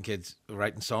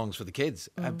writing songs for the kids.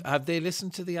 Have they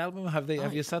listened to the album? Have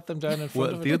you sat them down in front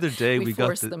of it? Well, the other day we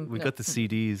got the them.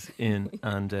 CDs in,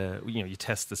 and you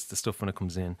test the stuff when it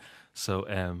comes in. So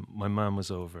my mum was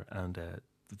over, and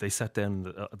they sat down.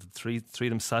 The three of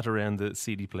them sat around the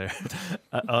CD player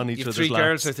on each other's laps. 3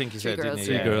 girls, I think you said, didn't you?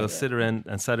 3 girls sit around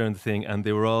the thing, and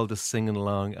they were all just singing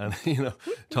along and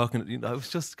talking. It was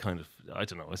just kind of, I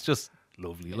don't know. It's just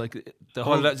lovely. Like the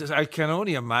whole. Well, I can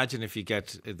only imagine if you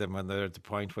get them when they're at the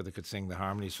point where they could sing the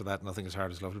harmonies for that. Nothing as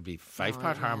hard as love would be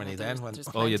 5-part harmony. Then when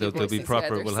they'll be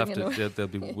proper. We'll have to. They'll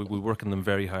be. We're working them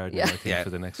very hard. Now, I think, for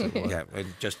the next one. Yeah,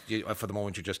 and just for the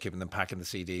moment, you're just keeping them packing the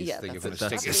CDs. Yeah, that you're going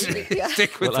to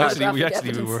stick with. Well,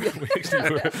 actually, we were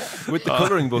with the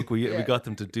colouring book. We got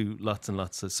them to do lots and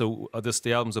lots. So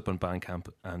the album's up on Bandcamp,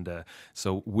 and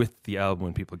so with the album,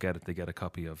 when people get it, they get a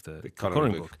copy of the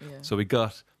colouring book. Yeah. So we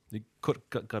got a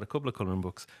couple of colouring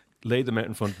books, laid them out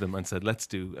in front of them and said, let's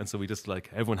do. And so we just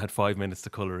everyone had 5 minutes to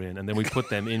colour in, and then we put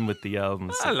them in with the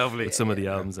albums. Lovely. With some of the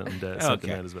albums, and sent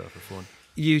them out as well for fun.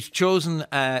 You've chosen,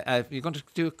 you're going to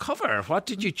do a cover. What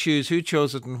did you choose? Who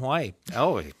chose it and why?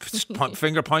 Oh,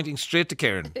 finger pointing straight to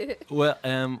Kieran. Well,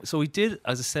 so we did,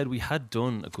 as I said, we had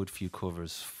done a good few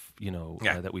covers,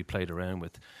 that we played around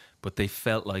with, but they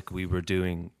felt like we were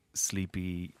doing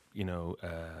sleepy,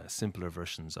 simpler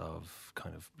versions of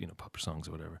kind of, pop songs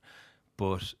or whatever.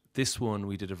 But this one,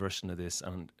 we did a version of this,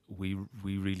 and we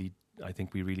really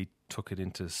took it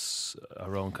into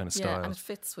our own kind of style. Yeah, and it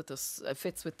fits with us. It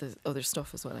fits with the other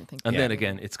stuff as well, I think. And then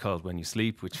again, it's called When You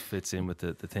Sleep, which fits in with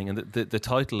the thing. And the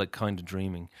title, like Kind of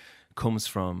Dreaming, comes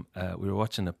from, we were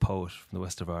watching a poet from the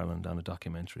west of Ireland on a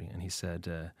documentary, and he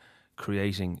said,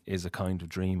 creating is a kind of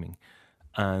dreaming.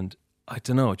 And I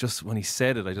don't know, just when he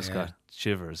said it, I just got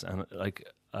shivers, and I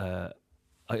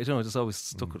don't know, it just always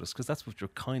stuck with us, because that's what you're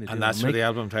kind of doing. And that's where the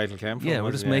album title came from. Yeah,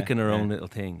 we're just making our own little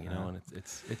thing, and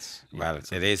it's well,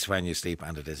 it is When You Sleep,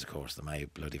 and it is, of course, the My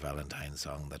Bloody Valentine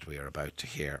song that we are about to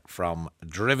hear from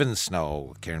Driven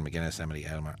Snow. Kieran McGuinness, Emily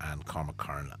Elmer, and Cormac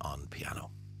Kern on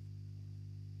piano.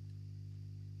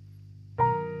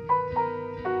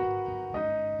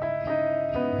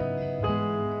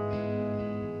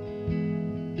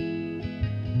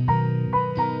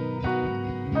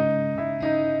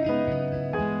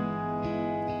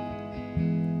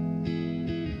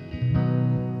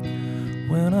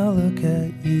 When I look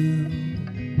at you,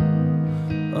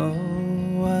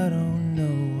 oh, I don't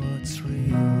know what's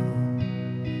real.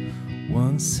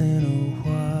 Once in a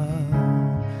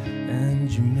while, and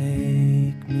you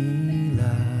make me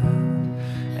laugh,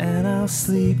 and I'll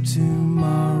sleep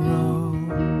tomorrow,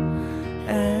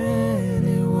 and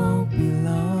it won't be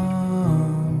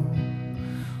long.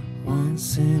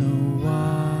 Once in a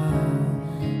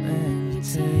while, and you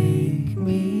take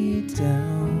me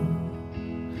down.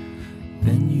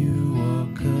 Then you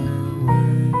walk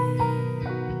away.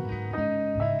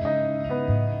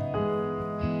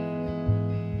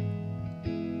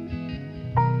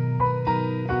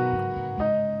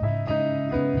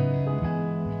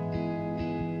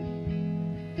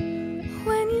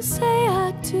 When you say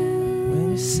I do, when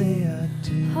you say I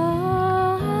do,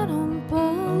 oh, I don't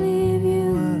believe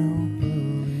you.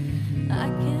 I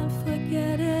can't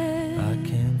forget it. I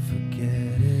can't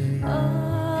forget it.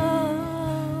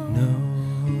 Oh, no.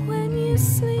 When you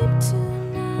sleep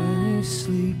tonight,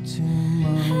 sleep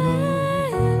tomorrow,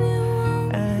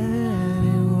 and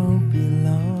it won't be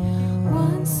long.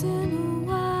 Once in a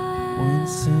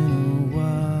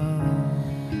while,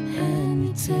 and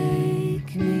you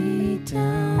take me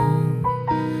down.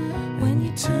 When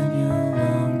you turn your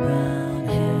long brown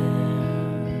hair.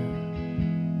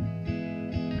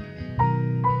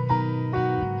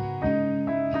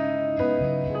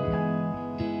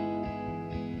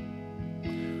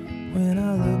 When I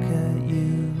look at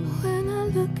you, when I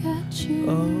look at you.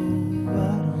 Oh,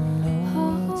 I don't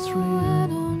know what's real. I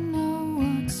don't know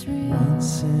what's real.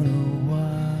 Once in a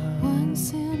while.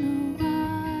 Once in a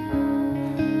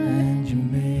while. And you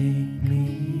make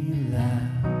me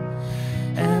laugh.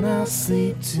 And I'll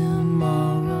sleep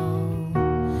tomorrow.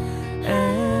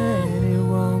 And it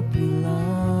won't be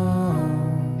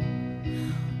long.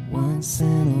 Once in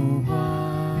a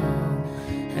while.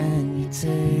 And you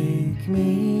take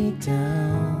me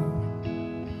down.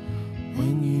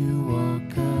 When you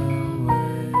walk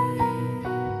away.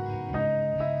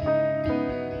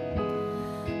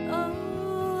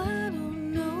 Oh, I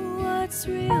don't know what's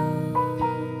real.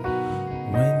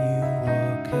 When you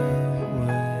walk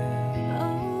away.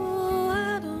 Oh,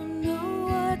 I don't know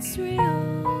what's real.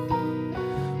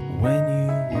 When you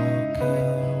walk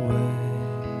away.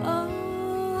 Oh,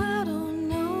 I don't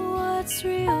know what's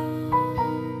real.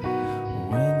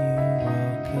 When you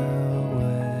walk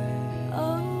away.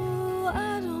 Oh,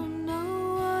 I don't know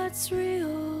what's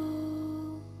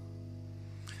real.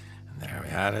 There we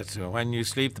had it. When You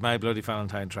Sleep, the My Bloody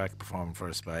Valentine track performed for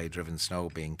us by Driven Snow,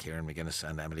 being Kieran McGuinness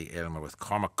and Emily Aylmer with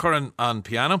Cormac Curran on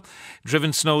piano.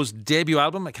 Driven Snow's debut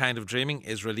album, A Kind of Dreaming,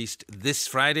 is released this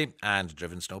Friday, and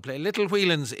Driven Snow play Little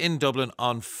Whelan's in Dublin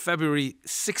on February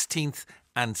 16th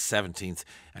and 17th,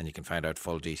 and you can find out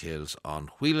full details on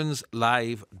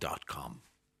whelanslive.com.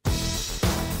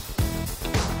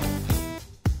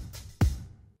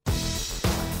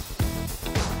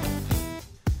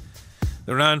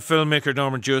 The renowned filmmaker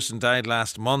Norman Jewison died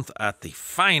last month at the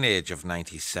fine age of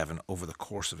 97. Over the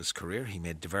course of his career, he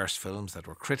made diverse films that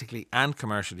were critically and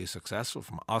commercially successful,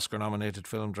 from Oscar-nominated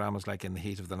film dramas like In the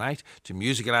Heat of the Night, to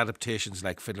musical adaptations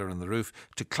like Fiddler on the Roof,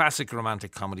 to classic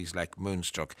romantic comedies like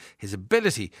Moonstruck. His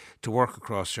ability to work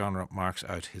across genre marks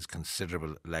out his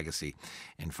considerable legacy.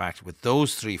 In fact, with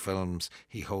those three films,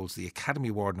 he holds the Academy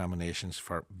Award nominations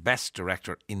for Best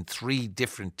Director in 3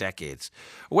 different decades.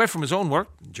 Away from his own work,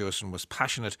 Jewison was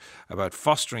passionate about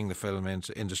fostering the film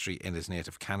industry in his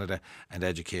native Canada and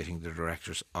educating the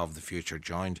directors of the future,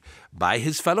 joined by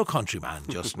his fellow countryman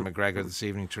Justin McGregor this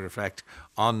evening to reflect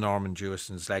on Norman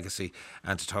Jewison's legacy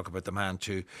and to talk about the man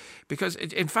too, because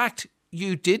in fact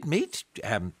you did meet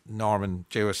Norman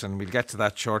Jewison. We'll get to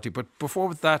that shortly, but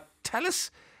before that, tell us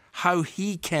how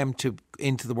he came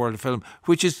into the world of film,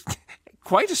 which is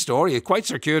quite a story, a quite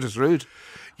circuitous route.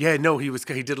 Yeah, no, he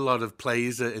did a lot of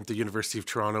plays at the University of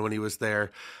Toronto when he was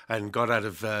there, and got out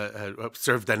of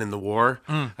served then in the war,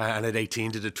 and at 18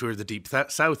 did a tour of the Deep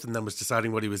South, and then was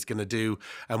deciding what he was going to do,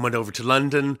 and went over to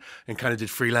London and kind of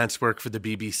did freelance work for the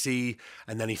BBC.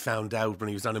 And then he found out, when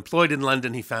he was unemployed in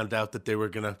London, he found out that they were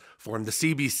going to form the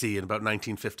CBC in about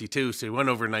 1952. So he went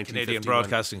over in 1951. Canadian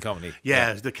Broadcasting Company.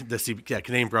 Yeah, the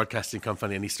Canadian Broadcasting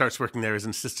Company, and he starts working there as an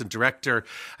assistant director,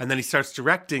 and then he starts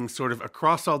directing sort of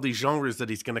across all these genres that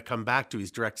he's going to come back to. He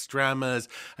directs dramas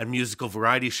and musical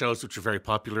variety shows, which were very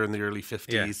popular in the early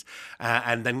 50s,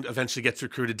 and then eventually gets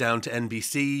recruited down to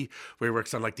NBC, where he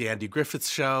works on like the Andy Griffith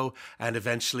Show, and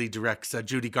eventually directs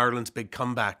Judy Garland's big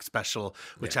comeback special,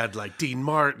 which had like Dean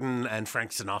Martin and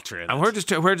Frank Sinatra in and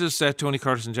it. Where does Tony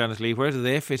Curtis and Janet Leigh, where do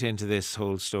they fit into this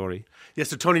whole story? Yeah,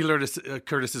 so Tony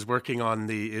Curtis is working on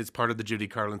is part of the Judy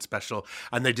Garland special,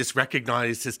 and they just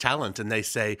recognize his talent, and they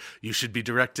say, you should be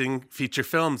directing feature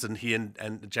films. And he and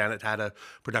Janet had a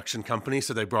production company,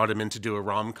 so they brought him in to do a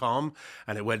rom-com,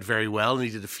 and it went very well, and he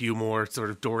did a few more sort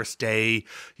of Doris Day,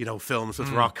 films with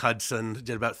Rock Hudson,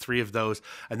 did about 3 of those,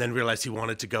 and then realized he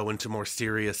wanted to go into more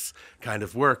serious kind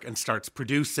of work and starts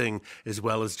producing as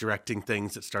well as directing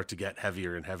things that start to get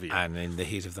heavier and heavier. And In the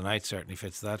Heat of the Night certainly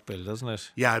fits that bill, doesn't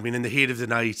it? Yeah, I mean, In the Heat of the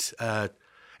Night,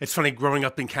 it's funny, growing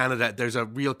up in Canada, there's a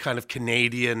real kind of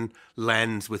Canadian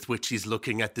lens with which he's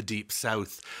looking at the Deep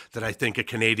South that I think a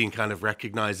Canadian kind of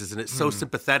recognizes. And it's so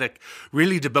sympathetic,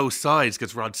 really, to both sides,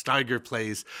 because Rod Steiger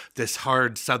plays this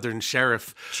hard Southern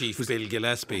sheriff. Chief Bill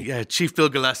Gillespie. Yeah, Chief Bill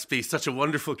Gillespie, such a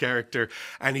wonderful character.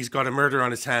 And he's got a murder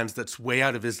on his hands that's way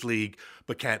out of his league,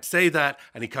 but can't say that.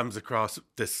 And he comes across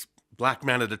this black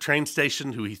man at a train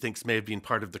station who he thinks may have been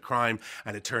part of the crime,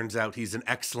 and it turns out he's an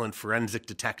excellent forensic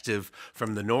detective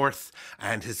from the north,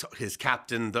 and his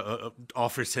captain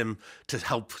offers him to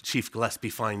help Chief Gillespie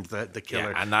find the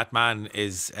killer. Yeah, and that man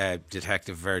is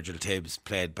Detective Virgil Tibbs,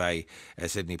 played by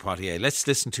Sidney Poitier. Let's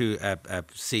listen to a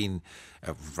scene.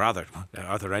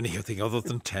 Are there anything other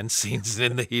than tense scenes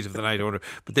in The Heat of the Night, Order?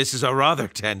 But this is a rather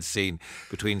tense scene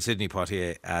between Sidney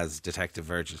Poitier as Detective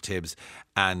Virgil Tibbs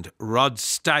and Rod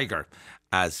Steiger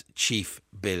as Chief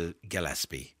Bill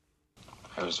Gillespie.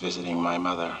 I was visiting my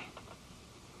mother.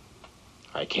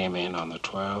 I came in on the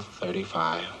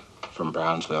 12:35 from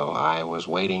Brownsville. I was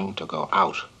waiting to go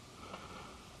out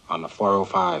on the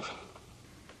 405.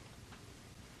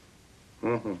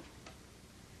 Mm-hmm.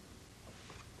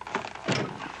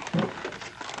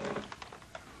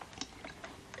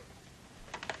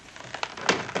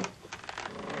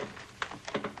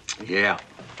 Yeah.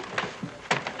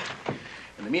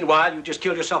 In the meanwhile, you just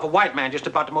killed yourself a white man, just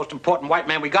about the most important white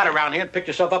man we got around here, and picked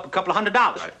yourself up a couple of $100.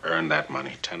 I earned that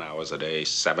money 10 hours a day,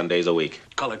 7 days a week.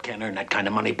 Colored can't earn that kind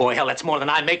of money, boy. Hell, that's more than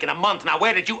I make in a month. Now,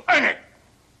 where did you earn it?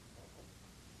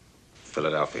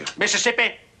 Philadelphia,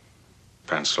 Mississippi?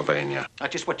 Pennsylvania.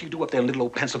 Not just what you do up there in little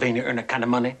old Pennsylvania, earn that kind of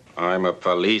money. I'm a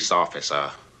police officer.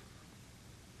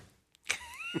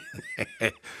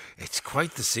 It's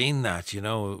quite the scene, that, you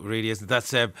know, really isn't.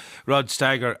 That's Rod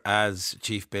Steiger as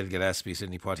Chief Bill Gillespie,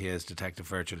 Sidney Poitier as Detective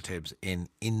Virgil Tibbs in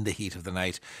the Heat of the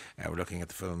Night. We're looking at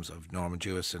the films of Norman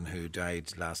Jewison, who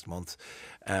died last month,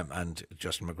 and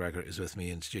Justin McGregor is with me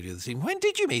in studio this evening. When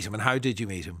did you meet him, and how did you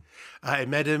meet him? I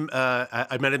met him at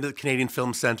the Canadian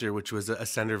Film Centre, which was a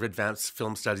centre of advanced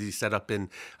film studies set up in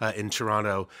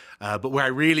Toronto. But where I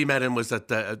really met him was at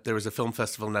there was a film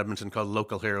festival in Edmonton called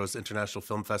Local Heroes International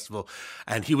Film Festival,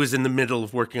 and he was in the middle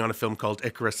of working on a film called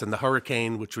Icarus and the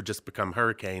Hurricane, which would just become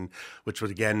Hurricane, which would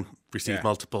again receive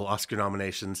multiple Oscar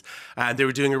nominations. And they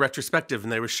were doing a retrospective, and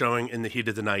they were showing In the Heat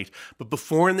of the Night. But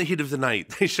before In the Heat of the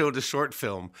Night, they showed a short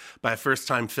film by a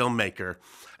first-time filmmaker.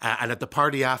 And at the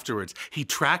party afterwards, he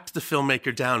tracked the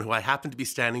filmmaker down, who I happened to be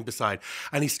standing beside,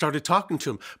 and he started talking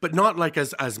to him, but not like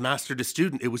as master to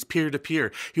student. It was peer to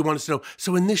peer. He wanted to know,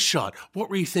 so in this shot, what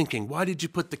were you thinking? Why did you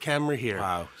put the camera here?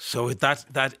 Wow. So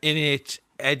that innate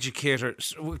educator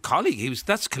colleague,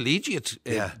 that's collegiate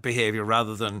behaviour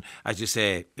rather than, as you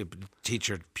say,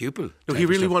 teacher pupil. No, he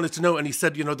really wanted to know, and he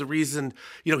said, the reason,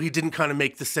 he didn't kind of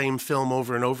make the same film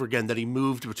over and over again, that he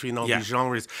moved between all these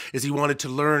genres, is he wanted to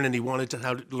learn, and he wanted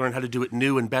to learn how to do it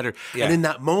new and better. Yeah. And in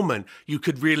that moment, you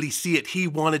could really see it. He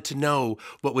wanted to know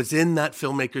what was in that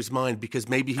filmmaker's mind, because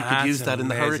maybe he could use that in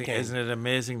the Hurricane. Isn't it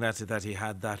amazing that he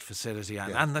had that facility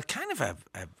and the kind of a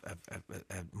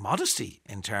modesty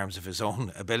in terms of his own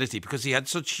ability, because he had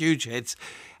such huge hits.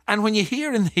 And when you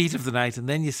hear In the Heat of the Night and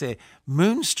then you say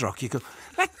Moonstruck, you go,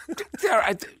 like,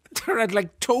 they're at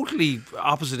like totally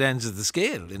opposite ends of the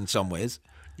scale in some ways.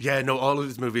 Yeah, no, all of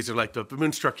his movies are like that. But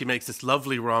Moonstruck, he makes this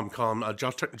lovely rom-com.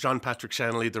 John Patrick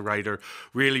Shanley, the writer,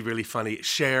 really, really funny.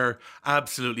 Cher,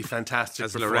 absolutely fantastic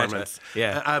as performance.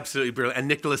 Yeah. Absolutely brilliant. And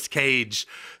Nicolas Cage,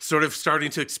 sort of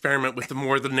starting to experiment with the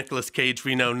more than Nicolas Cage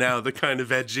we know now, the kind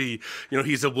of edgy,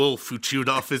 he's a wolf who chewed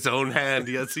off his own hand.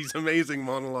 He has these amazing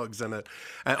monologues in it.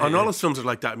 And all his films are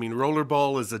like that. I mean,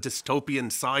 Rollerball is a dystopian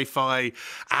sci-fi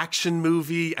action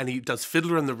movie, and he does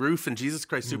Fiddler on the Roof and Jesus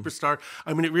Christ Superstar.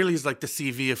 I mean, it really is like the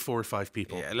CV of 4 or 5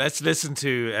 people. Yeah, let's listen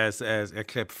to a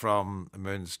clip from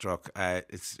Moonstruck.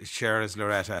 It's Cher as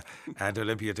Loretta and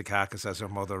Olympia Dukakis as her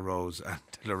mother Rose. And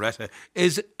Loretta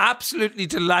is absolutely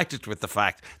delighted with the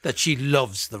fact that she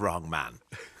loves the wrong man.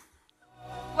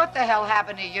 What the hell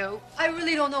happened to you? I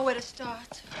really don't know where to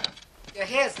start. Your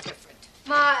hair's different.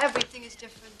 Ma, everything is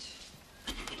different.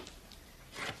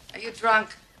 Are you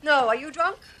drunk? No, are you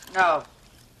drunk? No.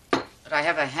 But I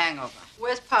have a hangover.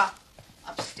 Where's Pa?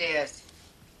 Upstairs.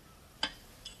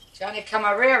 Johnny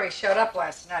Camareri showed up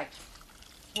last night.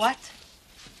 What?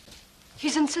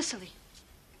 He's in Sicily.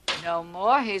 No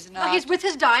more, he's not. No, he's with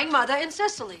his dying mother in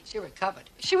Sicily. She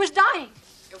recovered. She was dying.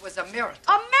 It was a miracle.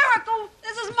 A miracle?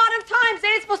 This is modern times. They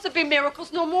ain't supposed to be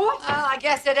miracles no more. Well, I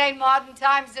guess it ain't modern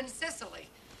times in Sicily.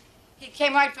 He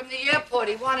came right from the airport.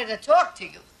 He wanted to talk to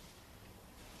you.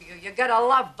 You got a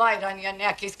love bite on your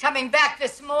neck. He's coming back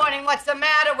this morning. What's the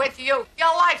matter with you?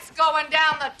 Your life's going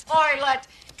down the toilet.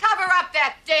 Cover up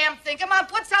that damn thing. Come on,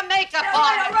 put some makeup on.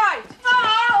 All right.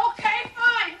 Oh, okay,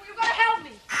 fine. You're gonna help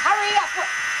me. Hurry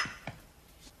up.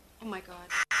 Oh, my God.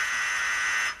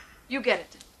 You get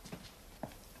it.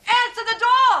 Answer the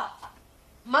door!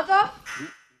 Mother?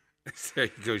 There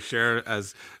you go, Cher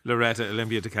as Loretta,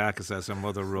 Olympia Dukakis as her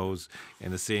mother Rose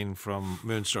in a scene from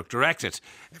Moonstruck, directed,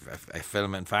 a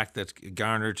film in fact that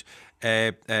garnered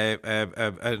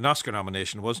an Oscar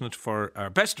nomination, wasn't it, for our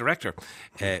Best Director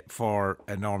for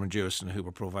Norman Jewison, who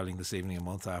we're profiling this evening, a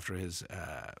month after his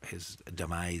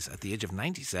demise at the age of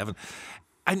 97.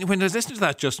 And when I was listening to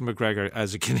that, Justin McGregor,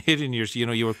 as a Canadian,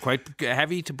 you were quite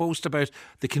heavy to boast about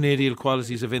the Canadian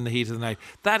qualities of In the Heat of the Night.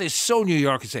 That is so New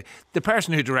York. The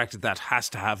person who directed that has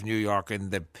to have New York in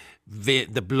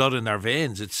the blood in their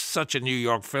veins. It's such a New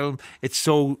York film. It's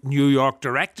so New York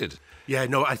directed. Yeah,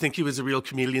 no, I think he was a real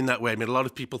chameleon that way. I mean, a lot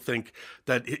of people think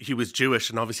that he was Jewish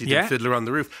and obviously did Fiddler on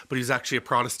the Roof, but he was actually a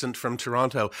Protestant from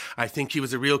Toronto. I think he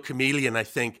was a real chameleon. I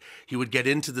think he would get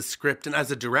into the script and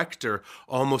as a director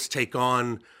almost take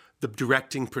on the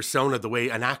directing persona, the way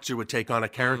an actor would take on a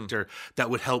character that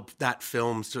would help that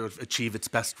film sort of achieve its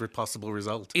best possible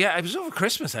result. Yeah, it was over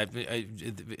Christmas.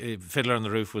 Fiddler on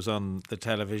the Roof was on the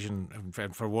television,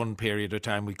 and for one period of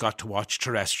time we got to watch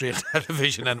terrestrial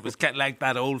television, and it was kind of like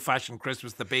that old-fashioned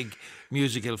Christmas, the big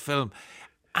musical film.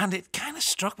 And it kind of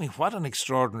struck me what an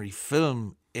extraordinary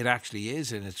film it actually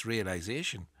is in its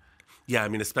realisation. Yeah, I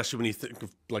mean, especially when you think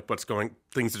of like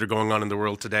things that are going on in the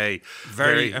world today.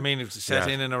 I mean, it's set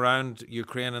in and around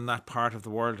Ukraine and that part of the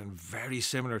world, and very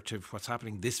similar to what's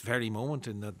happening this very moment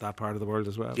in that part of the world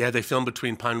as well. Yeah, they filmed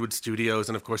between Pinewood Studios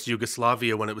and, of course,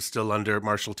 Yugoslavia when it was still under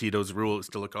Marshal Tito's rule. It was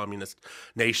still a communist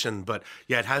nation. But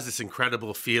yeah, it has this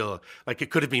incredible feel. Like it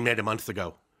could have been made a month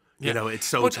ago. You know, it's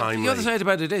so timely. The other side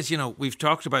about it is, we've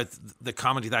talked about the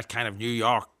comedy, that kind of New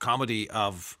York comedy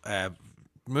of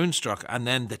Moonstruck, and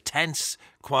then the tense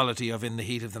quality of In the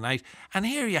Heat of the Night. And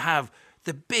here you have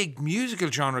the big musical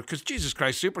genre, because Jesus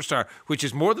Christ Superstar, which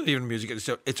is more than even musical,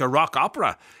 it's a rock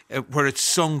opera where it's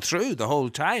sung through the whole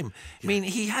time. Yeah. I mean,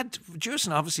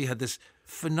 Jewison obviously had this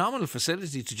phenomenal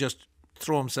facility to just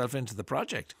throw himself into the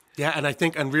project. Yeah, and I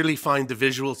think, and really find the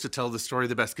visuals to tell the story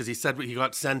the best, because he said he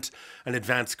got sent an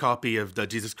advanced copy of the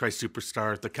Jesus Christ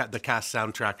Superstar, the cast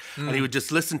soundtrack, and he would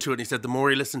just listen to it, and he said the more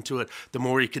he listened to it, the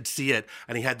more he could see it,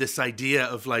 and he had this idea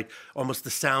of like almost the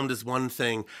sound is one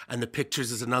thing and the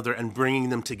pictures is another, and bringing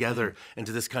them together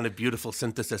into this kind of beautiful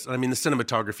synthesis. And I mean, the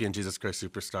cinematography in Jesus Christ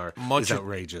Superstar is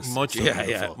outrageous.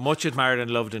 Much admired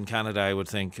and loved in Canada, I would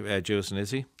think. Jewison,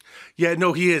 is he? Yeah,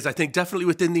 no, he is. I think definitely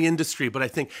within the industry, but I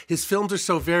think his films are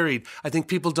so varied. I think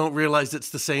people don't realize it's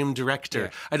the same director. Yeah.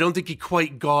 I don't think he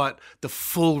quite got the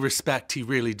full respect he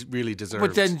really deserves.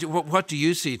 But then what do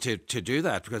you see to do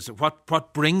that? Because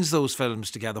what brings those films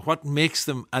together? What makes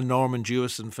them a Norman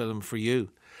Jewison film for you?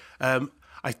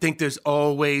 I think there's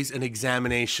always an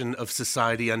examination of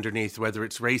society underneath, whether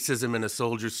it's racism in A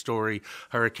Soldier's Story,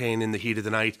 Hurricane in the Heat of the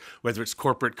Night, whether it's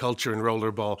corporate culture in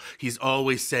Rollerball. He's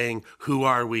always saying, who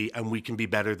are we? And we can be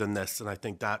better than this. And I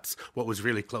think that's what was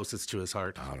really closest to his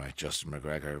heart. All right, Justin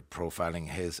McGregor profiling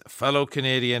his fellow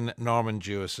Canadian Norman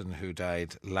Jewison, who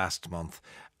died last month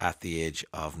at the age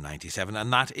of 97.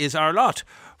 And that is our lot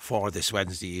for this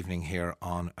Wednesday evening here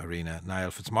on Arena. Niall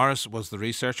Fitzmaurice was the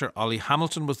researcher, Ollie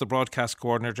Hamilton was the broadcast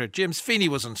coordinator, James Feeney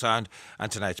was on sound,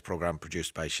 and tonight's programme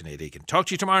produced by Sinead Egan. Talk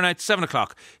to you tomorrow night, 7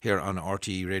 o'clock here on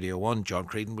RTE Radio 1. John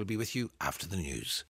Creedon will be with you after the news.